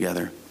worship him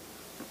together.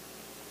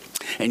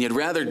 And you'd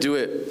rather do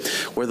it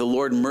where the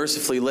Lord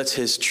mercifully lets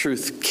his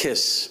truth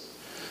kiss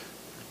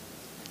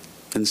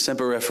and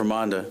Semper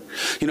Reformanda.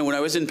 You know, when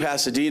I was in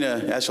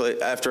Pasadena, actually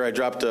after I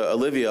dropped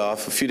Olivia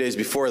off a few days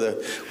before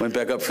went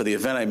back up for the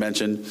event I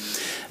mentioned,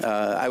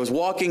 I was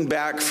walking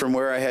back from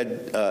where I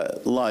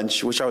had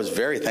lunch, which I was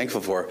very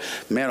thankful for.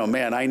 Man, oh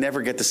man, I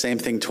never get the same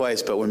thing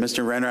twice, but when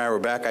Mr. Renner and I were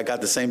back, I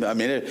got the same.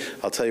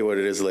 I'll tell you what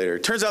it is later.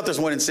 Turns out there's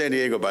one in San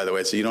Diego, by the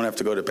way, so you don't have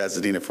to go to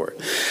Pasadena for it.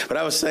 But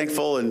I was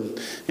thankful and,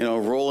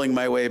 rolling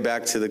my way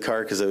back to the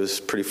car because I was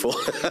pretty full.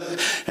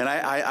 And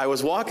I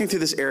was walking through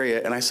this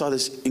area, and I saw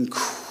this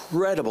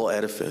incredible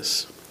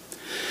edifice.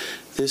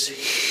 This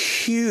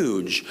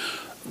huge,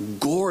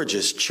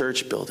 gorgeous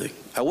church building.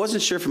 I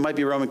wasn't sure if it might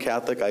be Roman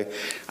Catholic.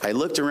 I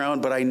looked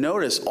around, but I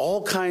noticed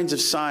all kinds of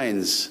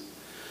signs,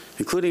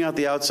 including out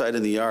the outside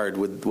in the yard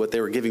with what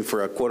they were giving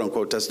for a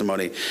quote-unquote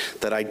testimony,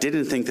 that I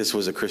didn't think this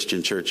was a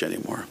Christian church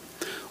anymore,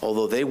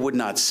 although they would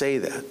not say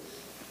that.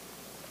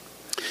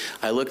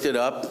 I looked it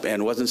up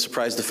and wasn't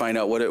surprised to find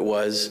out what it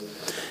was.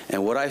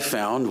 And what I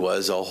found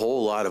was a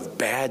whole lot of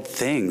bad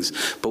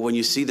things. But when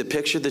you see the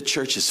picture, the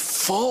church is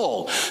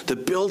full. The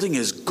building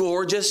is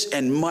gorgeous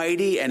and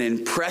mighty and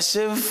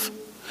impressive.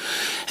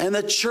 And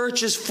the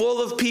church is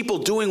full of people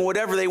doing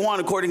whatever they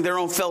want according to their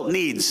own felt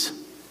needs,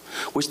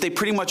 which they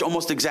pretty much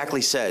almost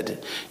exactly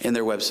said in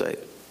their website.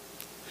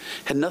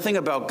 Had nothing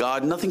about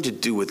God, nothing to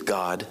do with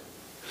God.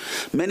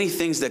 Many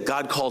things that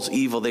God calls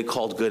evil, they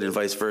called good, and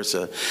vice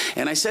versa.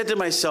 And I said to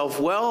myself,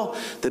 well,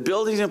 the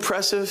building's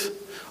impressive.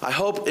 I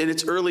hope in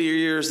its earlier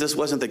years this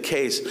wasn't the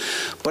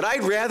case. But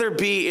I'd rather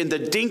be in the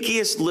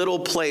dinkiest little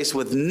place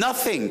with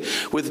nothing,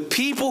 with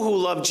people who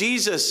love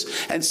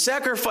Jesus and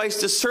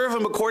sacrifice to serve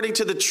him according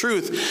to the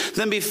truth,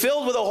 than be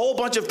filled with a whole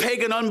bunch of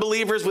pagan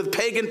unbelievers with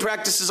pagan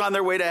practices on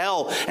their way to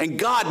hell, and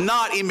God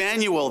not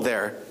Emmanuel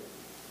there.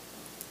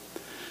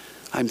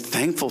 I'm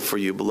thankful for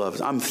you,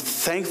 beloved. I'm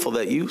thankful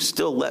that you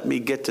still let me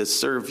get to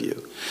serve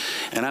you.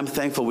 And I'm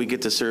thankful we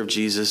get to serve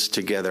Jesus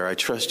together. I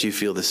trust you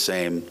feel the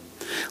same.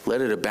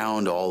 Let it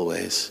abound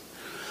always.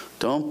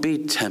 Don't be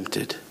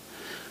tempted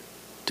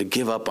to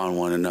give up on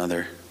one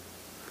another.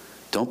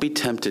 Don't be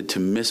tempted to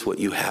miss what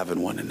you have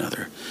in one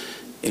another,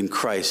 in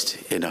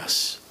Christ in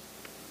us.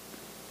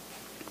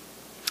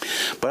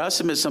 But I'll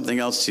submit something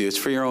else to you. It's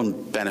for your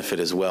own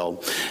benefit as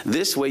well.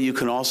 This way you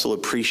can also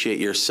appreciate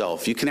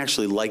yourself. You can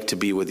actually like to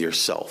be with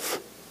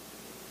yourself.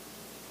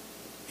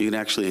 You can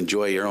actually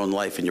enjoy your own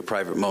life in your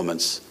private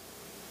moments.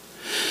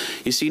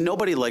 You see,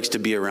 nobody likes to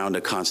be around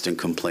a constant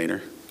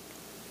complainer.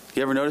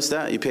 You ever notice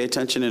that? You pay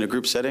attention in a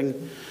group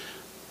setting?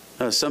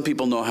 Some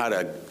people know how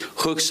to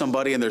hook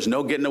somebody and there's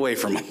no getting away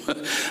from them.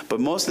 But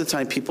most of the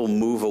time people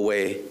move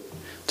away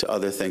to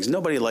other things.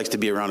 Nobody likes to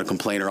be around a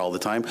complainer all the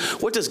time.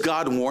 What does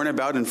God warn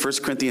about in 1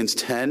 Corinthians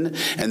 10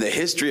 and the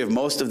history of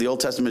most of the Old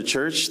Testament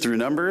church through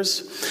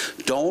Numbers?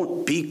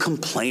 Don't be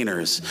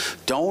complainers.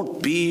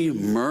 Don't be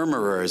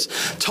murmurers.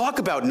 Talk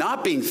about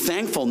not being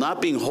thankful,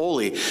 not being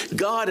holy.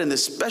 God and the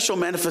special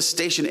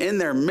manifestation in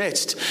their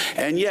midst,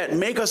 and yet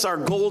make us our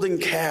golden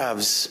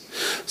calves.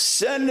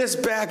 Send us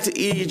back to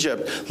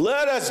Egypt.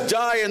 Let us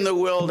die in the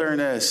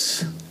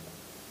wilderness.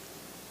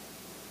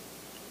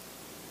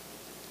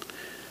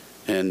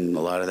 And a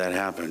lot of that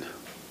happened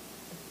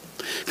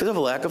because of a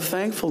lack of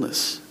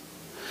thankfulness.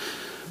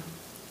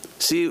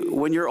 See,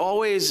 when you're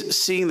always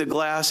seeing the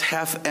glass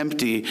half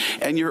empty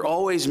and you're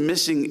always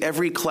missing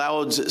every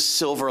cloud's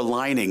silver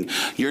lining,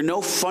 you're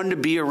no fun to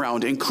be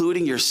around,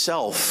 including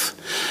yourself.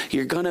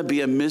 You're going to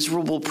be a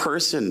miserable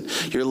person.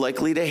 You're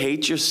likely to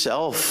hate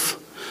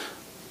yourself.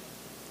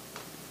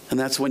 And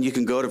that's when you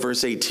can go to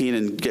verse 18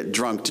 and get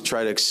drunk to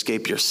try to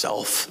escape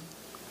yourself.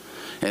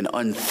 An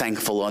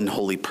unthankful,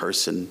 unholy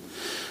person.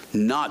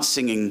 Not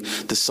singing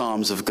the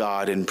Psalms of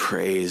God in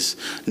praise.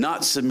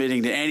 Not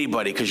submitting to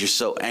anybody because you're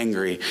so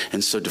angry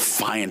and so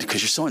defiant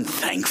because you're so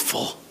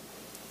unthankful.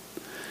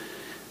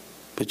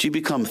 But you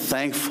become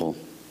thankful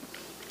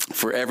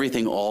for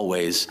everything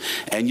always.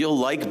 And you'll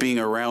like being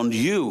around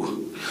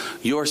you,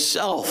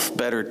 yourself,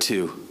 better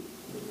too.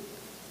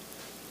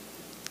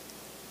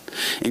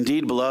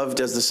 Indeed, beloved,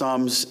 as the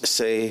Psalms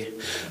say,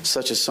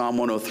 such as Psalm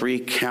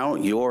 103,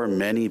 count your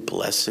many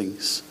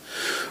blessings.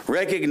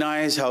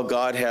 Recognize how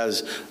God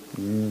has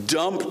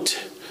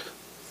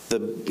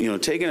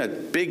taken a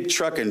big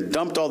truck and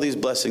dumped all these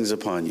blessings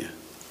upon you.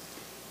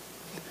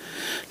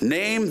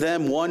 Name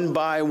them one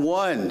by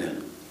one.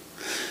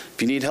 If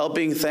you need help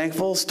being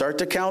thankful, start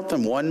to count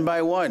them one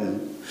by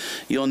one.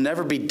 You'll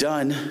never be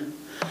done,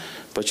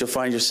 but you'll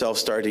find yourself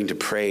starting to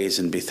praise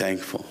and be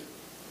thankful.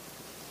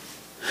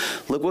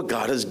 Look what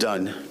God has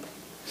done.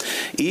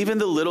 Even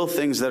the little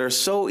things that are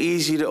so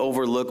easy to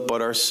overlook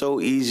but are so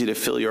easy to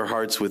fill your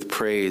hearts with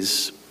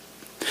praise.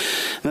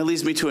 And that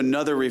leads me to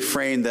another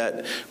refrain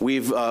that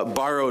we've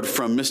borrowed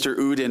from Mr.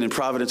 Uden in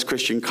Providence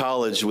Christian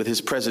College with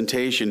his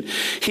presentation.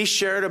 He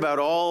shared about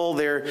all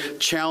their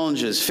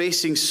challenges,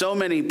 facing so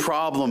many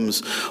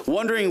problems,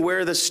 wondering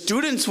where the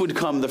students would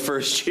come the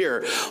first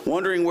year,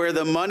 wondering where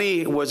the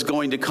money was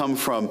going to come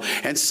from.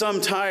 And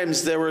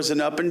sometimes there was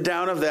an up and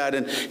down of that,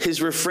 and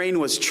his refrain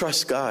was,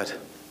 trust God.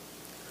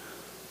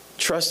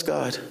 Trust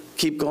God.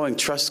 Keep going.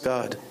 Trust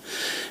God.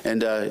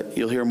 And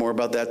you'll hear more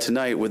about that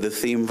tonight with the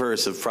theme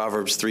verse of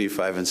Proverbs 3,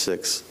 5, and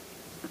 6.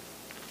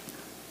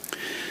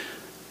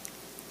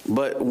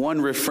 But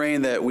one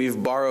refrain that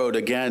we've borrowed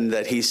again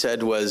that he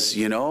said was,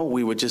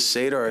 we would just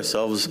say to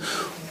ourselves,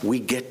 we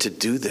get to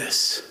do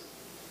this.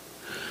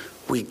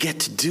 We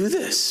get to do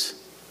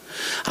this.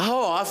 How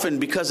often,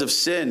 because of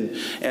sin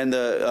and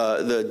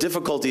the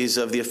difficulties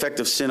of the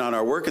effect of sin on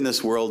our work in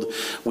this world,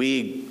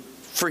 we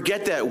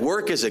forget that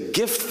work is a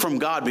gift from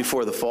God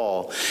before the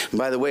fall. And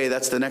by the way,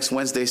 that's the next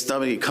Wednesday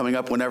study coming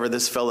up whenever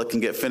this fella can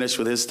get finished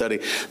with his study.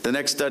 The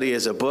next study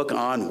is a book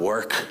on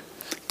work.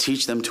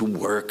 Teach them to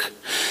work.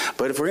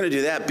 But if we're going to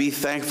do that, be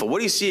thankful. What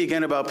do you see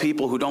again about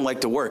people who don't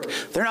like to work?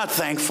 They're not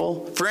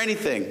thankful for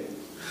anything.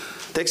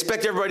 They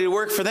expect everybody to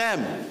work for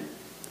them.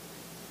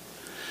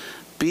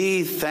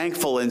 Be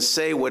thankful and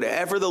say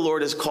whatever the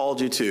Lord has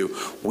called you to,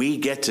 we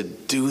get to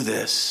do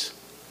this.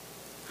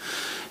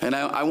 And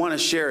I want to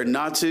share,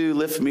 not to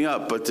lift me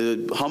up, but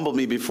to humble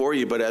me before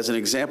you, but as an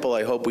example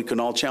I hope we can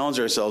all challenge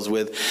ourselves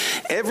with.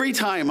 Every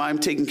time I'm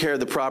taking care of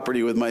the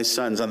property with my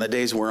sons on the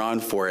days we're on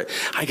for it,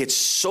 I get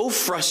so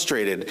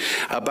frustrated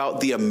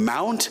about the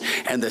amount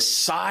and the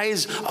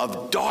size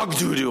of dog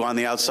doo-doo on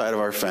the outside of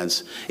our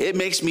fence. It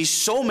makes me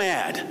so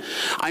mad.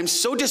 I'm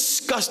so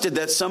disgusted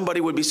that somebody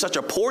would be such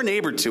a poor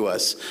neighbor to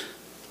us.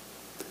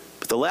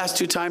 The last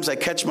 2 times I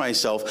catch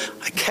myself,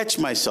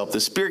 the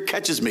Spirit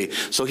catches me.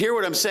 So hear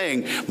what I'm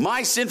saying.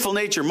 My sinful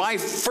nature, my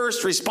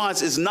first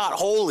response is not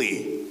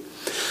holy.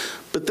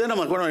 But then I'm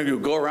like, what am I going to do?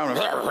 Go around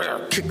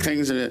and kick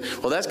things?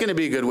 Well, that's going to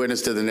be a good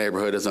witness to the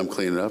neighborhood as I'm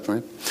cleaning up,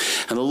 right?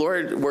 And the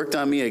Lord worked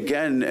on me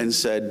again and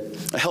said,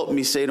 helped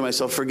me say to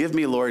myself, forgive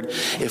me, Lord,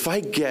 if I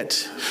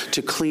get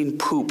to clean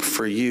poop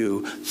for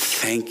you,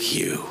 thank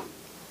you.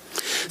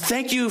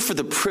 Thank you for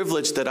the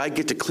privilege that I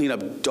get to clean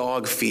up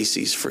dog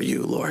feces for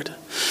you, Lord.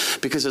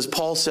 Because as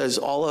Paul says,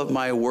 all of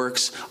my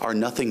works are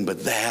nothing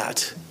but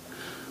that.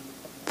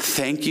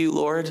 Thank you,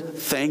 Lord.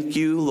 Thank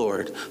you,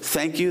 Lord.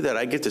 Thank you that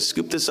I get to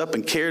scoop this up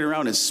and carry it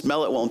around and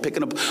smell it while I'm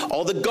picking up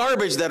all the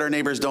garbage that our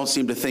neighbors don't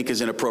seem to think is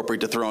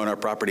inappropriate to throw on our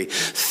property.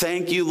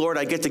 Thank you, Lord.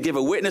 I get to give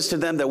a witness to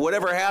them that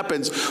whatever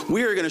happens,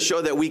 we are going to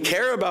show that we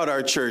care about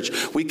our church.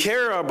 We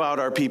care about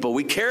our people.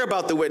 We care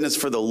about the witness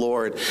for the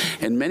Lord.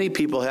 And many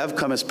people have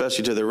come,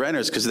 especially to the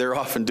renters, because they're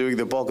often doing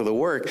the bulk of the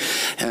work.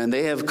 And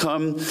they have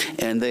come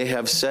and they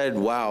have said,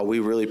 wow, we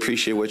really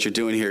appreciate what you're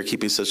doing here,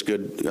 keeping such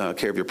good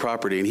care of your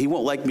property. And he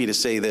won't like me to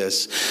say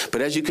this,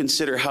 but as you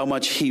consider how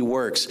much he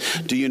works,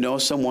 do you know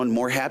someone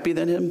more happy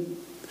than him?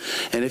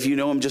 And if you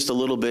know him just a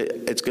little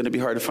bit, it's going to be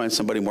hard to find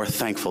somebody more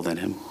thankful than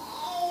him.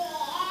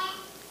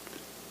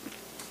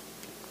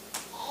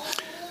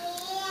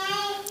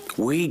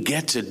 We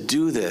get to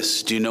do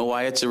this. Do you know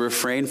why it's a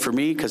refrain for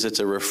me? Because it's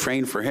a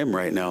refrain for him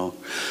right now.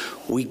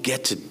 We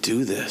get to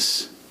do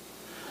this.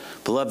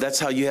 Beloved, that's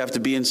how you have to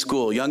be in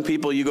school. Young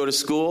people, you go to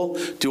school,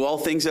 do all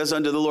things as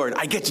unto the Lord.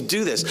 I get to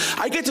do this.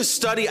 I get to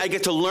study. I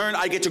get to learn.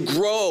 I get to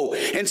grow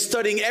in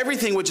studying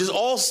everything, which is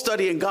all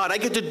studying God. I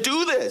get to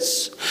do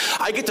this.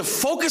 I get to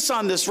focus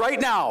on this right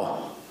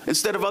now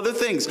instead of other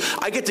things.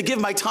 I get to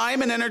give my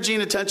time and energy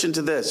and attention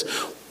to this.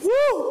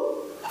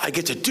 Woo! I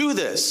get to do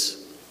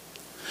this.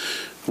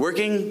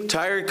 Working,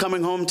 tired,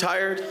 coming home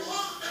tired,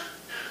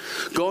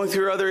 going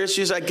through other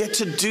issues. I get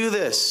to do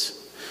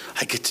this.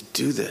 I get to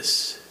do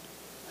this.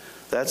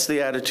 That's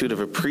the attitude of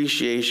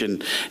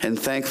appreciation and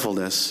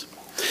thankfulness.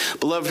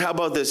 Beloved, how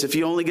about this? If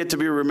you only get to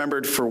be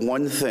remembered for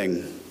one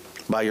thing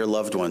by your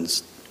loved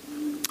ones,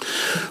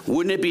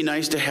 wouldn't it be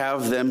nice to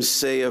have them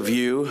say of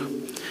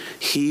you,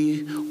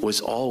 he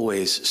was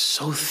always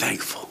so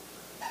thankful.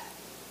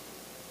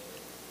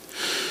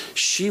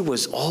 She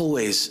was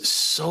always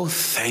so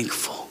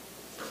thankful.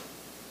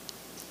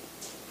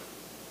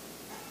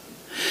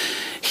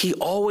 He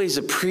always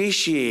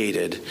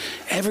appreciated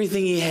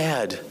everything he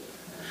had.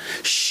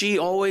 She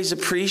always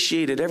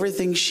appreciated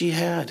everything she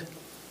had.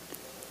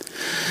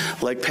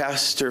 Like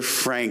Pastor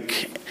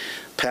Frank,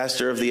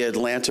 pastor of the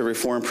Atlanta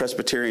Reformed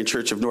Presbyterian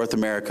Church of North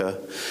America.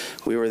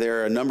 We were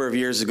there a number of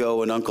years ago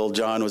when Uncle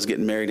John was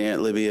getting married to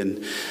Aunt Libby,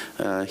 and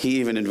he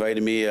even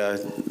invited me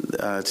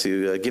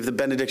to give the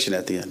benediction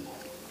at the end.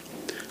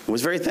 I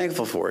was very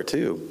thankful for it,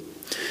 too.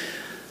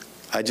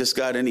 I just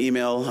got an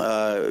email,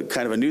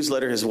 kind of a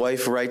newsletter his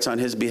wife writes on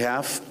his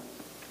behalf.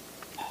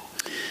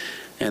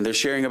 And they're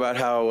sharing about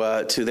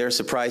how, to their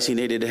surprise, he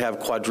needed to have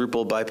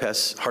quadruple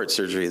bypass heart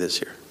surgery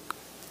this year.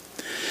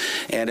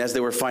 And as they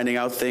were finding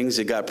out things,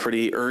 it got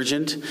pretty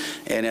urgent.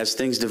 And as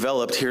things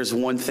developed, here's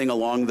one thing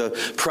along the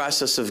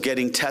process of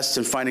getting tests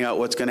and finding out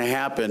what's going to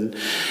happen.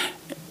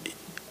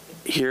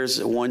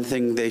 Here's one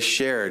thing they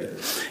shared.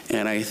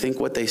 And I think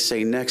what they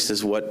say next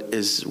is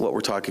what we're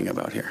talking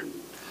about here.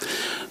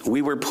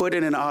 We were put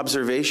in an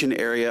observation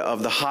area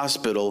of the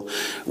hospital,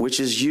 which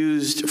is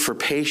used for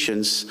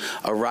patients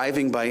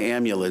arriving by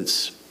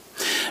ambulance.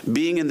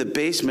 Being in the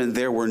basement,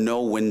 there were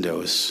no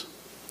windows.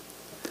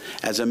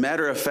 As a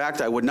matter of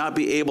fact, I would not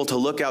be able to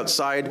look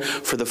outside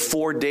for the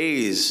 4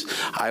 days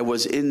I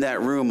was in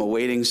that room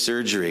awaiting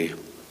surgery.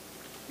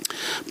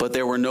 But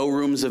there were no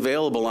rooms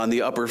available on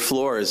the upper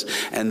floors,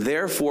 and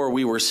therefore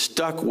we were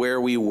stuck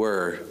where we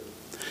were.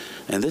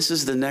 And this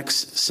is the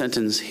next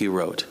sentence he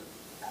wrote.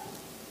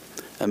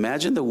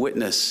 Imagine the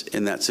witness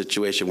in that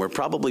situation where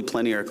probably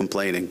plenty are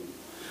complaining.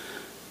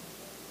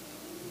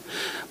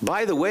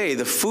 By the way,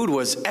 the food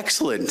was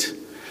excellent!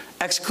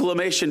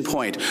 Exclamation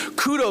point.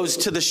 Kudos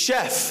to the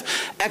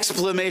chef!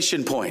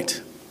 Exclamation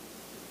point.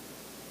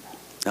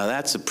 Now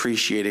that's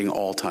appreciating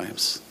all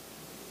times.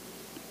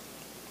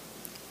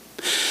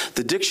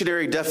 The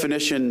dictionary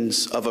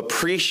definitions of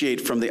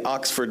appreciate from the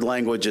Oxford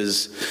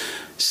languages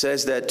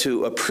says that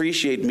to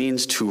appreciate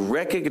means to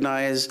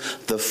recognize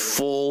the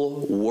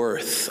full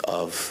worth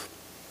of.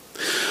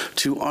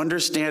 to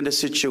understand a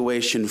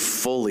situation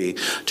fully,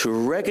 to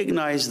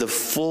recognize the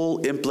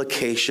full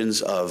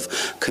implications of.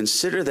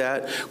 Consider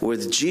that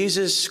with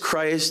Jesus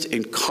Christ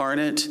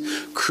incarnate,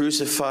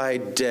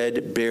 crucified,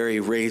 dead,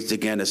 buried, raised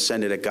again,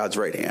 ascended at God's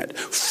right hand,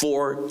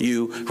 for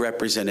you,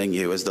 representing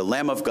you as the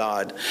Lamb of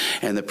God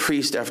and the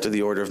priest after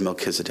the order of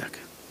Melchizedek.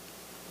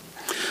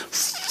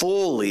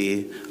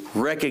 Fully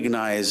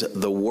recognize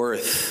the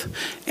worth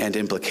and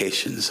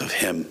implications of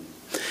him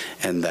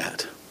and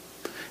that.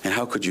 And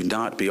how could you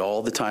not be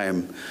all the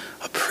time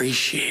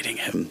appreciating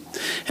him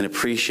and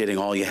appreciating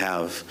all you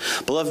have?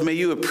 Beloved, may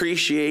you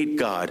appreciate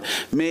God.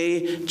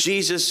 May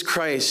Jesus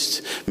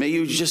Christ, may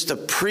you just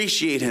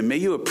appreciate him. May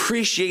you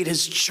appreciate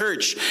his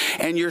church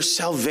and your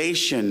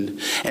salvation.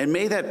 And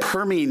may that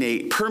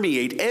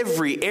permeate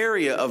every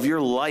area of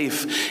your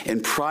life in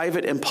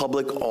private and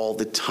public all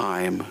the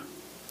time.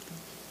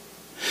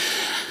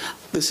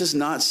 This is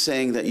not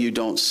saying that you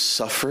don't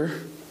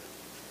suffer,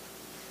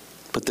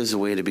 but there's a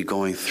way to be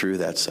going through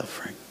that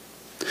suffering,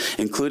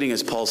 including,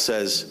 as Paul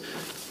says,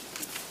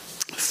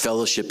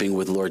 fellowshipping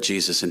with Lord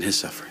Jesus in his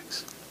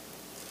sufferings.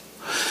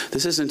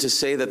 This isn't to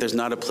say that there's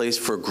not a place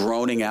for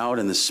groaning out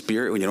in the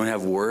spirit when you don't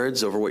have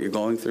words over what you're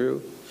going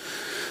through,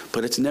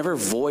 but it's never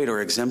void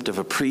or exempt of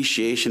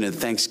appreciation and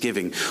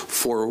thanksgiving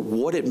for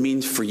what it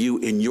means for you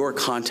in your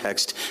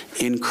context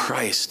in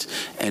Christ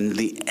and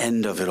the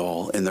end of it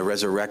all in the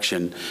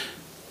resurrection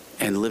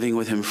and living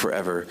with him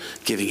forever,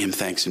 giving him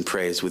thanks and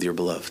praise with your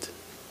beloved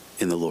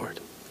in the Lord.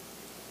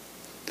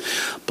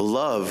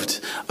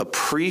 Beloved,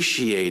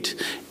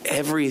 appreciate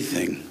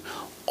everything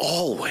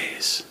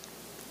always.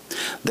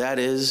 That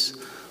is,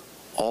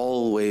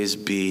 always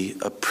be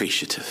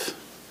appreciative.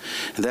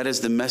 And that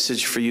is the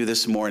message for you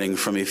this morning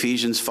from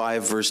Ephesians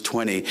 5, verse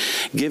 20.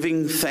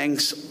 Giving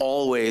thanks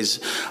always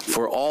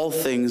for all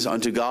things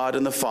unto God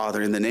and the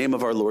Father in the name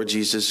of our Lord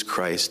Jesus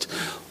Christ.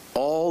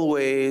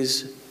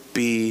 Always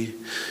be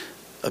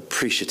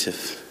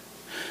appreciative.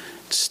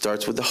 It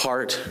starts with the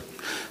heart,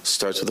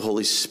 starts with the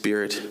Holy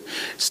Spirit,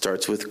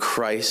 starts with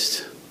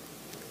Christ.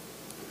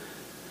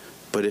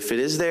 But if it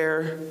is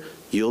there,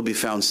 you'll be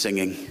found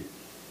singing.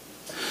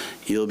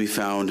 You'll be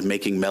found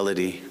making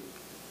melody.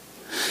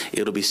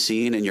 It'll be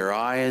seen in your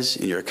eyes,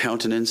 in your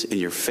countenance, in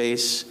your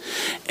face,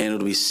 and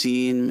it'll be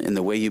seen in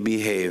the way you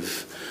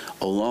behave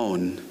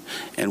alone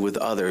and with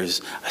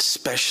others,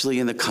 especially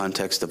in the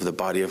context of the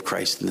body of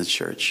Christ in the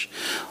church.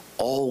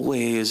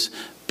 Always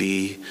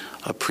be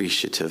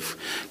appreciative.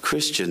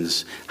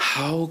 Christians,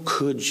 how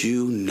could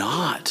you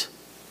not?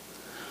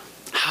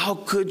 How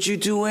could you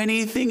do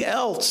anything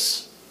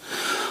else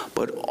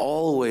but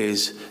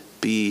always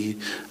be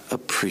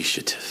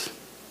appreciative?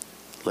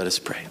 Let us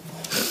pray.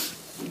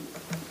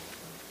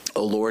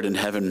 O Lord in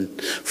heaven,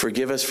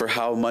 forgive us for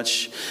how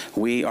much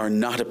we are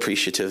not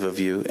appreciative of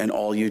you and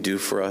all you do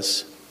for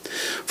us.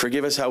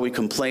 Forgive us how we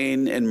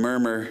complain and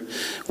murmur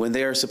when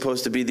they are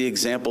supposed to be the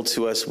example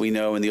to us we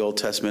know in the Old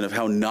Testament of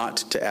how not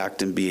to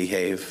act and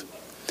behave.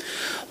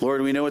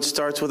 Lord, we know it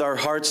starts with our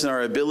hearts and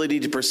our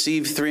ability to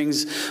perceive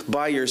things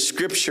by your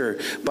Scripture,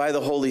 by the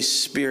Holy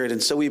Spirit.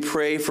 And so we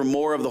pray for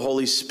more of the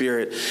Holy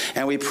Spirit.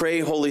 And we pray,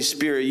 Holy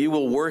Spirit, you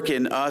will work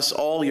in us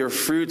all your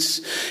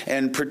fruits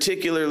and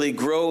particularly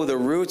grow the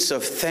roots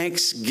of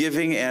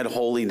thanksgiving and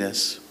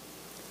holiness.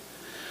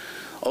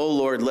 O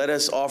Lord, let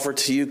us offer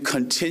to you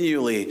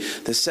continually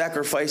the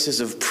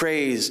sacrifices of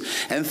praise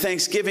and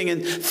thanksgiving.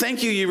 And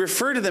thank you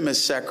refer to them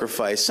as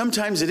sacrifice.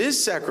 Sometimes it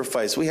is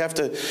sacrifice. We have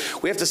to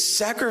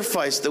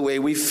sacrifice the way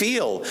we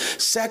feel,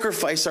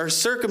 sacrifice our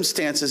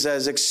circumstances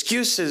as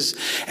excuses,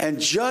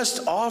 and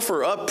just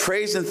offer up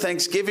praise and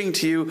thanksgiving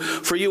to you,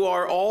 for you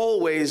are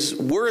always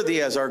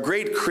worthy as our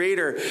great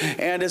Creator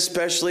and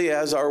especially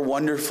as our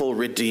wonderful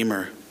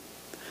Redeemer.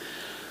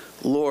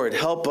 Lord,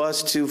 help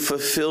us to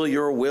fulfill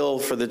your will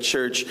for the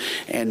church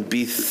and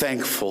be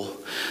thankful.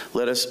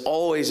 Let us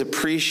always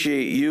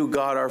appreciate you,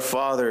 God our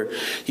Father,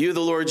 you, the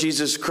Lord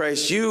Jesus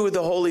Christ, you,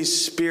 the Holy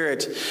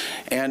Spirit,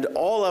 and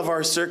all of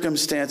our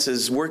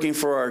circumstances working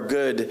for our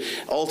good,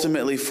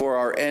 ultimately for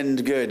our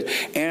end good.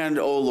 And,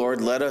 oh Lord,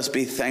 let us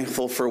be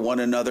thankful for one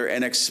another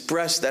and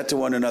express that to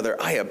one another.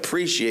 I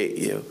appreciate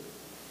you.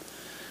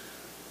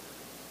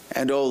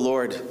 And, oh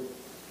Lord,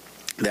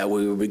 that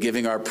we will be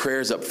giving our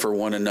prayers up for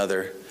one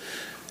another,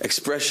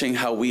 expressing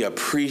how we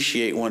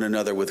appreciate one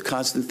another with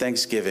constant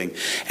thanksgiving.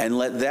 And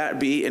let that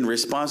be, in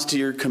response to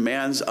your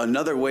commands,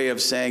 another way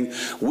of saying,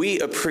 we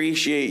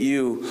appreciate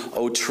you,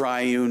 O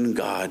triune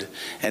God.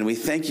 And we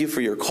thank you for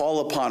your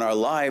call upon our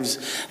lives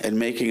and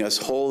making us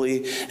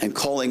holy and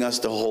calling us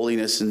to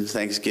holiness and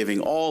thanksgiving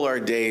all our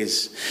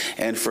days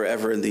and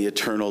forever in the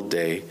eternal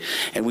day.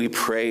 And we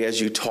pray as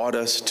you taught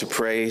us to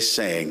pray,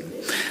 saying,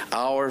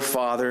 Our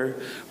Father,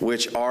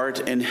 which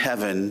art in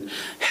heaven,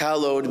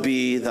 hallowed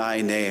be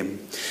thy name.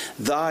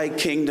 Thy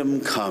kingdom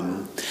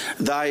come,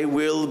 thy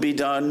will be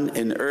done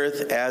in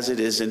earth as it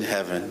is in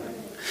heaven.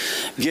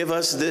 Give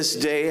us this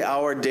day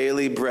our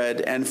daily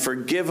bread, and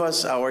forgive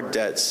us our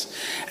debts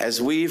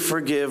as we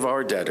forgive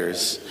our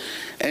debtors.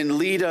 And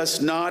lead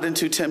us not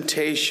into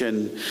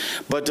temptation,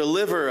 but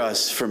deliver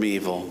us from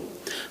evil.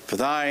 For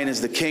thine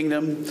is the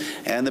kingdom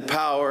and the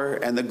power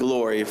and the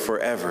glory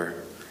forever.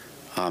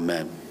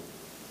 Amen.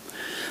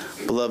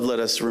 Beloved, let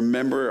us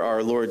remember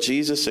our Lord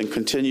Jesus and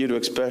continue to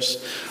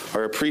express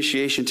our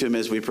appreciation to him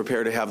as we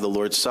prepare to have the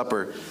Lord's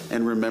Supper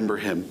and remember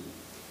him.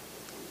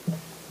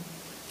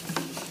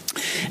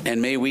 And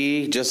may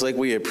we, just like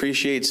we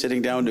appreciate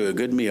sitting down to a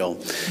good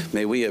meal,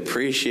 may we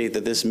appreciate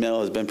that this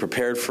meal has been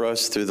prepared for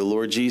us through the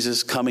Lord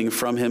Jesus, coming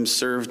from him,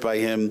 served by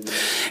him,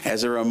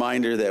 as a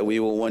reminder that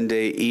we will one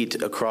day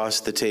eat across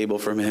the table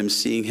from him,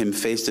 seeing him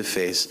face to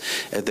face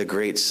at the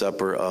great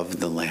supper of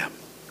the Lamb.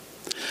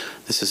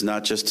 This is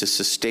not just to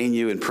sustain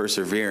you in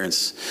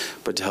perseverance,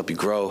 but to help you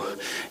grow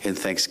in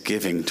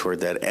thanksgiving toward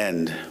that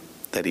end,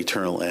 that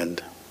eternal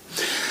end.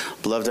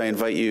 Beloved, I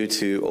invite you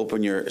to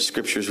open your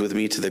scriptures with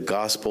me to the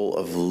Gospel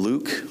of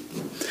Luke,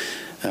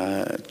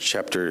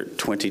 chapter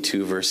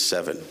 22, verse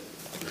 7.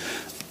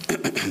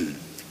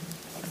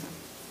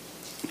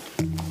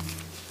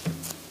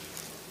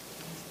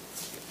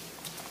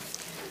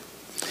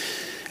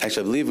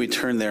 Actually, I believe we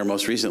turned there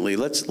most recently.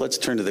 Let's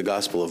turn to the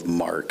Gospel of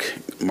Mark.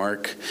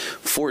 Mark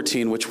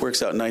 14, which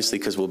works out nicely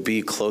because we'll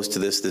be close to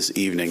this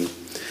evening.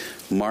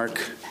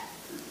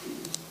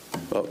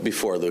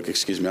 Before Luke,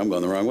 excuse me, I'm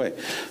going the wrong way.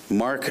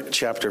 Mark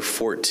chapter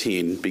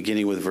 14,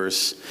 beginning with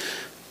verse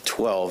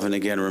 12. And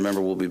again, remember,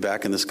 we'll be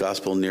back in this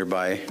gospel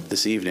nearby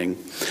this evening.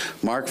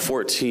 Mark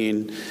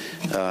 14,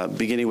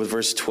 beginning with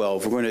verse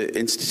 12. We're going to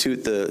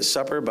institute the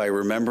supper by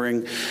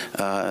remembering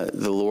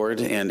the Lord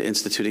and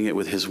instituting it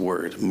with his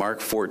word. Mark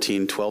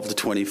 14, 12 to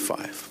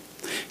 25.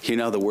 Hear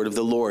now the word of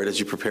the Lord as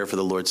you prepare for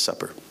the Lord's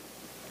Supper.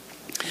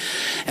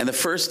 And the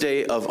first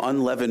day of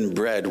unleavened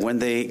bread, when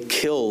they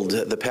killed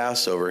the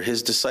Passover,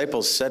 his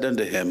disciples said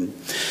unto him,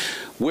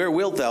 Where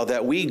wilt thou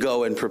that we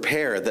go and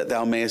prepare that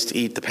thou mayest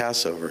eat the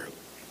Passover?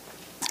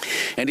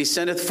 And he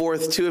sendeth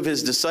forth two of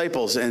his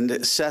disciples,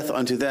 and saith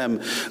unto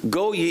them,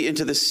 Go ye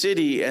into the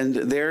city, and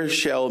there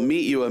shall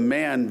meet you a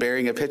man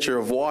bearing a pitcher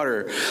of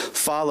water.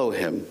 Follow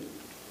him.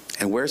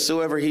 And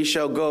wheresoever he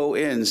shall go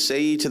in,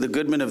 say ye to the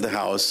goodman of the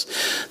house,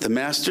 The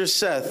master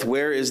saith,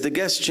 Where is the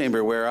guest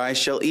chamber where I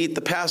shall eat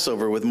the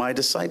Passover with my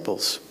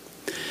disciples?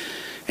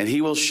 And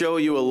he will show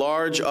you a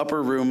large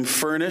upper room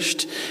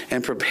furnished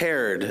and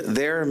prepared.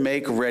 There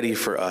make ready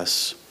for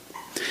us.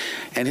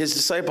 And his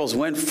disciples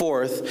went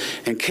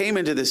forth and came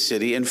into the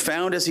city and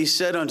found as he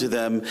said unto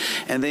them,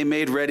 and they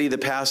made ready the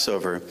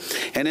Passover.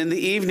 And in the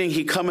evening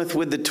he cometh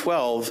with the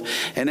 12,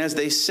 and as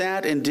they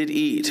sat and did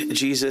eat,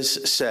 Jesus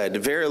said,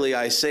 Verily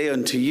I say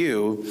unto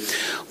you,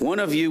 one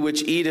of you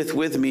which eateth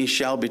with me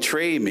shall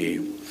betray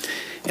me.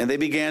 And they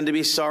began to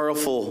be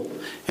sorrowful,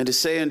 and to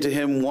say unto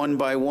him one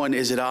by one,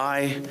 Is it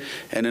I?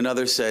 And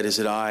another said, Is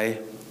it I?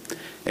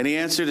 And he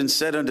answered and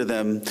said unto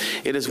them,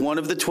 It is one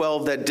of the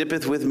 12 that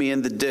dippeth with me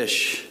in the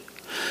dish.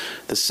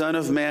 The Son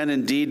of Man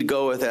indeed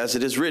goeth as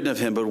it is written of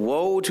him, but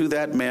woe to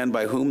that man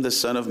by whom the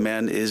Son of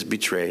Man is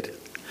betrayed.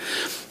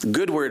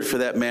 Good word for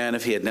that man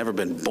if he had never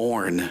been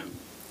born.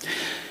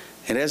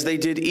 And as they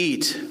did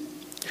eat,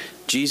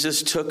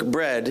 Jesus took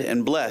bread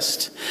and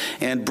blessed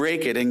and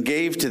brake it and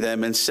gave to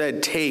them and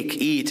said, Take,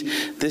 eat,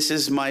 this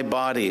is my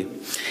body.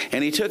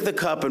 And he took the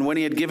cup, and when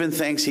he had given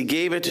thanks, he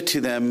gave it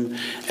to them,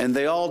 and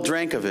they all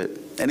drank of it.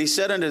 And he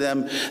said unto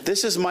them,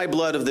 This is my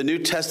blood of the New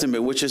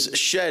Testament, which is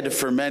shed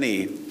for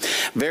many.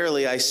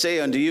 Verily I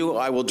say unto you,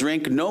 I will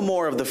drink no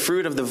more of the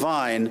fruit of the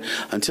vine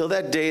until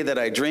that day that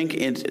I drink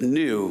it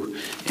new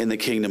in the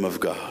kingdom of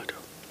God.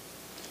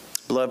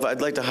 Beloved,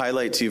 I'd like to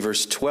highlight to you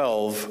verse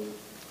 12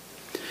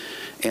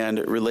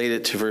 and relate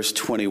it to verse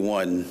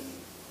 21.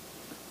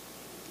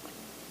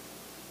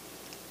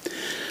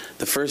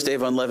 The first day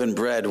of unleavened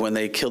bread, when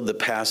they killed the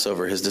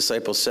Passover, his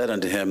disciples said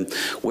unto him,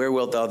 Where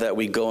wilt thou that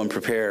we go and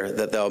prepare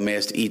that thou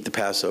mayest eat the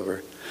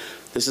Passover?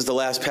 This is the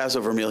last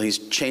Passover meal. He's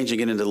changing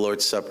it into the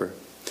Lord's Supper.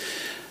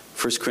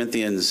 1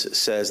 Corinthians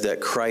says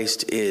that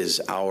Christ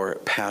is our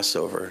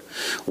Passover.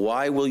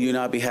 Why will you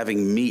not be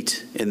having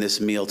meat in this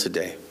meal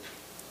today?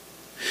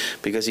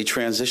 Because he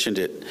transitioned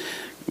it.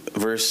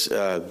 Verse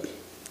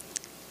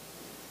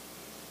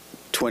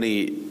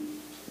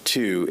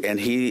 22,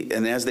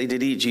 and as they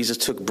did eat, Jesus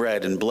took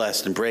bread and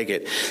blessed and brake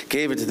it,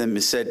 gave it to them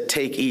and said,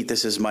 Take, eat,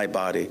 this is my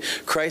body.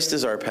 Christ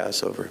is our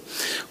Passover.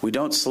 We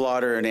don't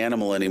slaughter an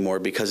animal anymore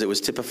because it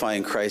was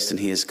typifying Christ and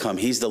he has come.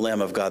 He's the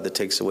Lamb of God that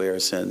takes away our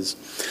sins.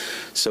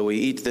 So we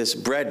eat this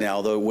bread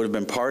now, though it would have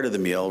been part of the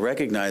meal.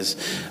 Recognize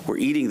we're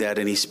eating that,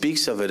 and he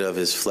speaks of it of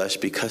his flesh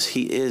because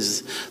he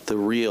is the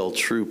real,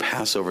 true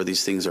Passover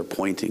these things are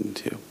pointing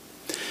to.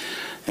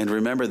 And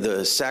remember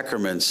the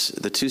sacraments,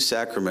 the two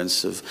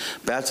sacraments of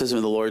baptism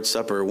and the Lord's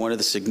Supper, one of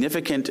the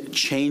significant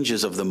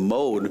changes of the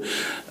mode.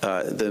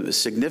 The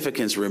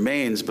significance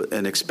remains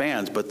and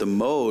expands, but the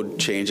mode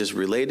changes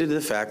related to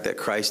the fact that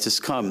Christ has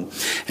come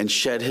and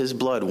shed his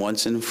blood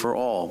once and for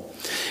all.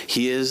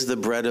 He is the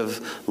bread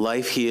of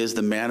life. He is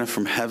the manna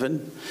from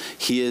heaven.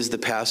 He is the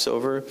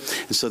Passover.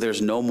 And so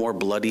there's no more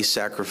bloody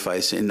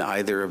sacrifice in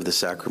either of the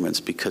sacraments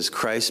because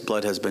Christ's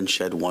blood has been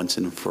shed once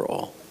and for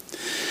all.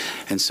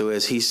 And so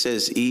as he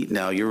says, eat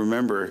now, you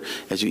remember,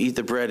 as you eat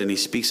the bread and he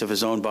speaks of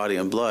his own body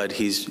and blood,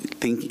 he's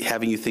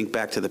having you think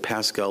back to the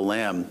Paschal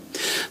lamb,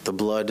 the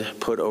blood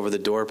put over the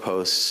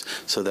doorposts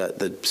so that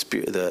the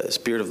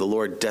Spirit of the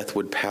Lord, death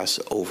would pass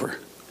over.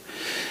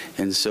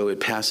 And so it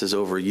passes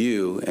over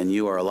you, and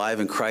you are alive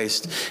in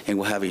Christ and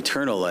will have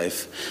eternal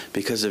life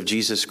because of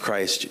Jesus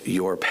Christ,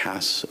 your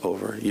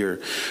Passover. You're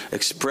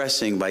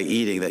expressing by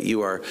eating that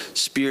you are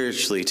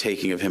spiritually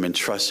taking of him and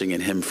trusting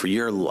in him for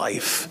your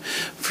life,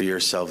 for your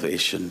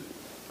salvation.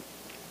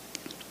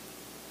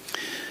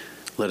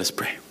 Let us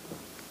pray.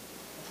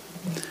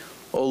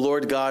 O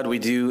Lord God, we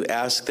do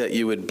ask that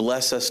you would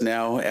bless us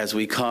now as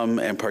we come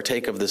and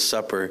partake of this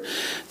supper,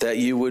 that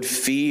you would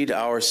feed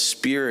our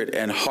spirit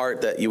and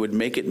heart, that you would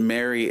make it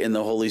merry in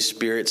the Holy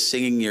Spirit,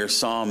 singing your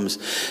psalms,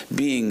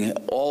 being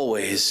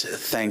always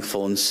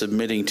thankful and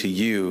submitting to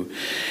you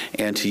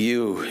and to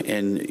you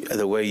in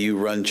the way you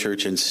run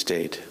church and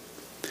state.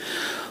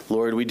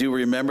 Lord, we do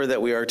remember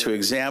that we are to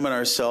examine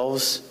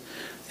ourselves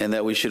and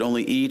that we should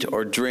only eat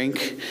or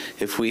drink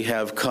if we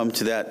have come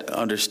to that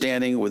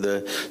understanding with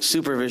the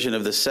supervision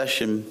of the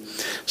session,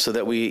 so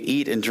that we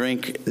eat and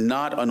drink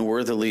not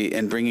unworthily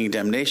and bringing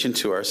damnation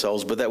to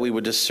ourselves, but that we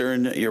would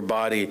discern your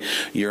body,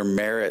 your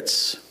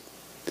merits,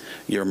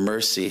 your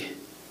mercy.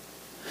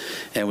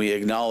 And we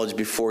acknowledge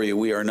before you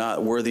we are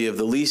not worthy of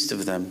the least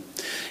of them.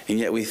 And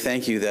yet we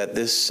thank you that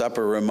this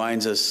supper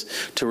reminds us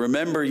to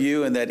remember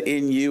you, and that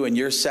in you and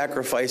your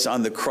sacrifice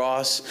on the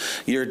cross,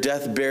 your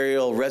death,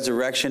 burial,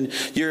 resurrection,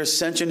 your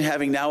ascension,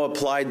 having now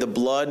applied the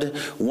blood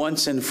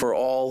once and for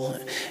all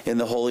in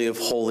the Holy of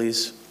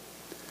Holies,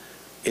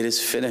 it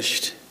is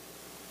finished.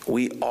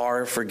 We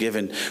are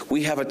forgiven.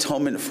 We have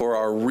atonement for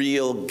our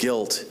real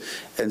guilt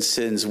and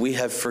sins. We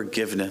have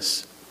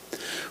forgiveness.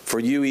 For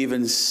you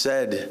even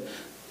said,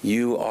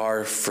 you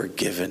are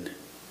forgiven.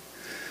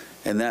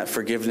 And that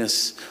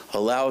forgiveness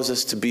allows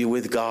us to be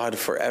with God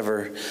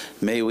forever.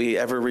 May we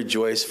ever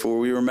rejoice, for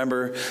we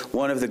remember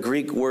one of the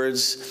Greek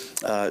words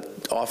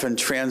often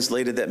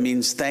translated that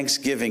means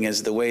thanksgiving,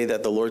 as the way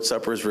that the Lord's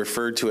Supper is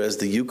referred to as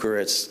the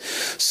Eucharist.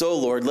 So,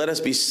 Lord, let us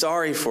be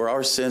sorry for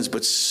our sins,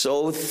 but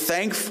so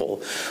thankful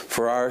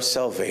for our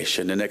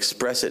salvation, and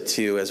express it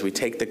to you as we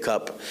take the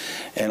cup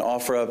and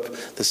offer up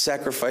the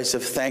sacrifice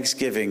of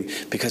thanksgiving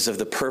because of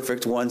the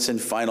perfect once and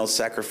final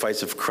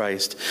sacrifice of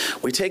Christ.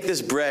 We take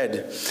this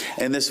bread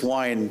and this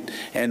wine,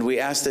 and we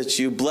ask that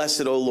you bless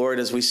it, O Lord,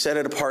 as we set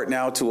it apart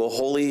now to a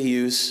holy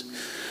use,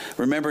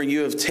 remembering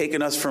you have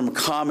taken us from a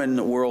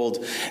common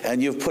world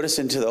and you have put us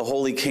into the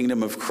holy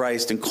kingdom of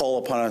Christ, and call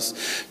upon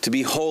us to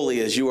be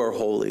holy as you are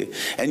holy.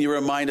 And you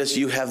remind us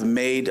you have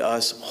made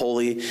us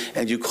holy,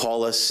 and you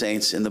call us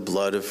saints in the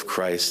blood of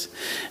Christ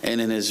and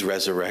in his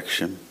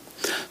resurrection.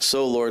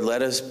 So, Lord,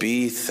 let us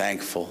be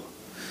thankful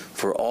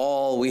for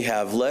all we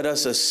have. Let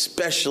us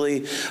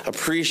especially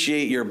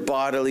appreciate your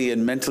bodily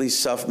and mental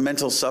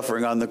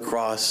suffering on the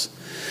cross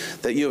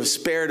that you have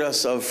spared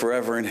us of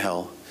forever in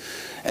hell.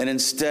 And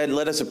instead,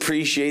 let us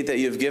appreciate that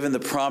you have given the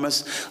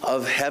promise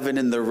of heaven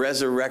in the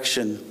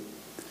resurrection,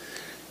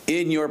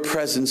 in your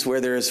presence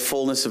where there is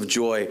fullness of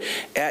joy,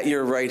 at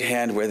your right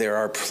hand where there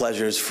are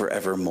pleasures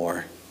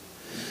forevermore.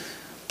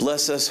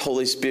 Bless us,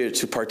 Holy Spirit,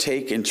 to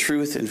partake in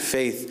truth and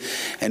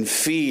faith and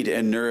feed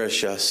and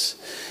nourish us.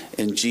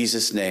 In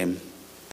Jesus' name.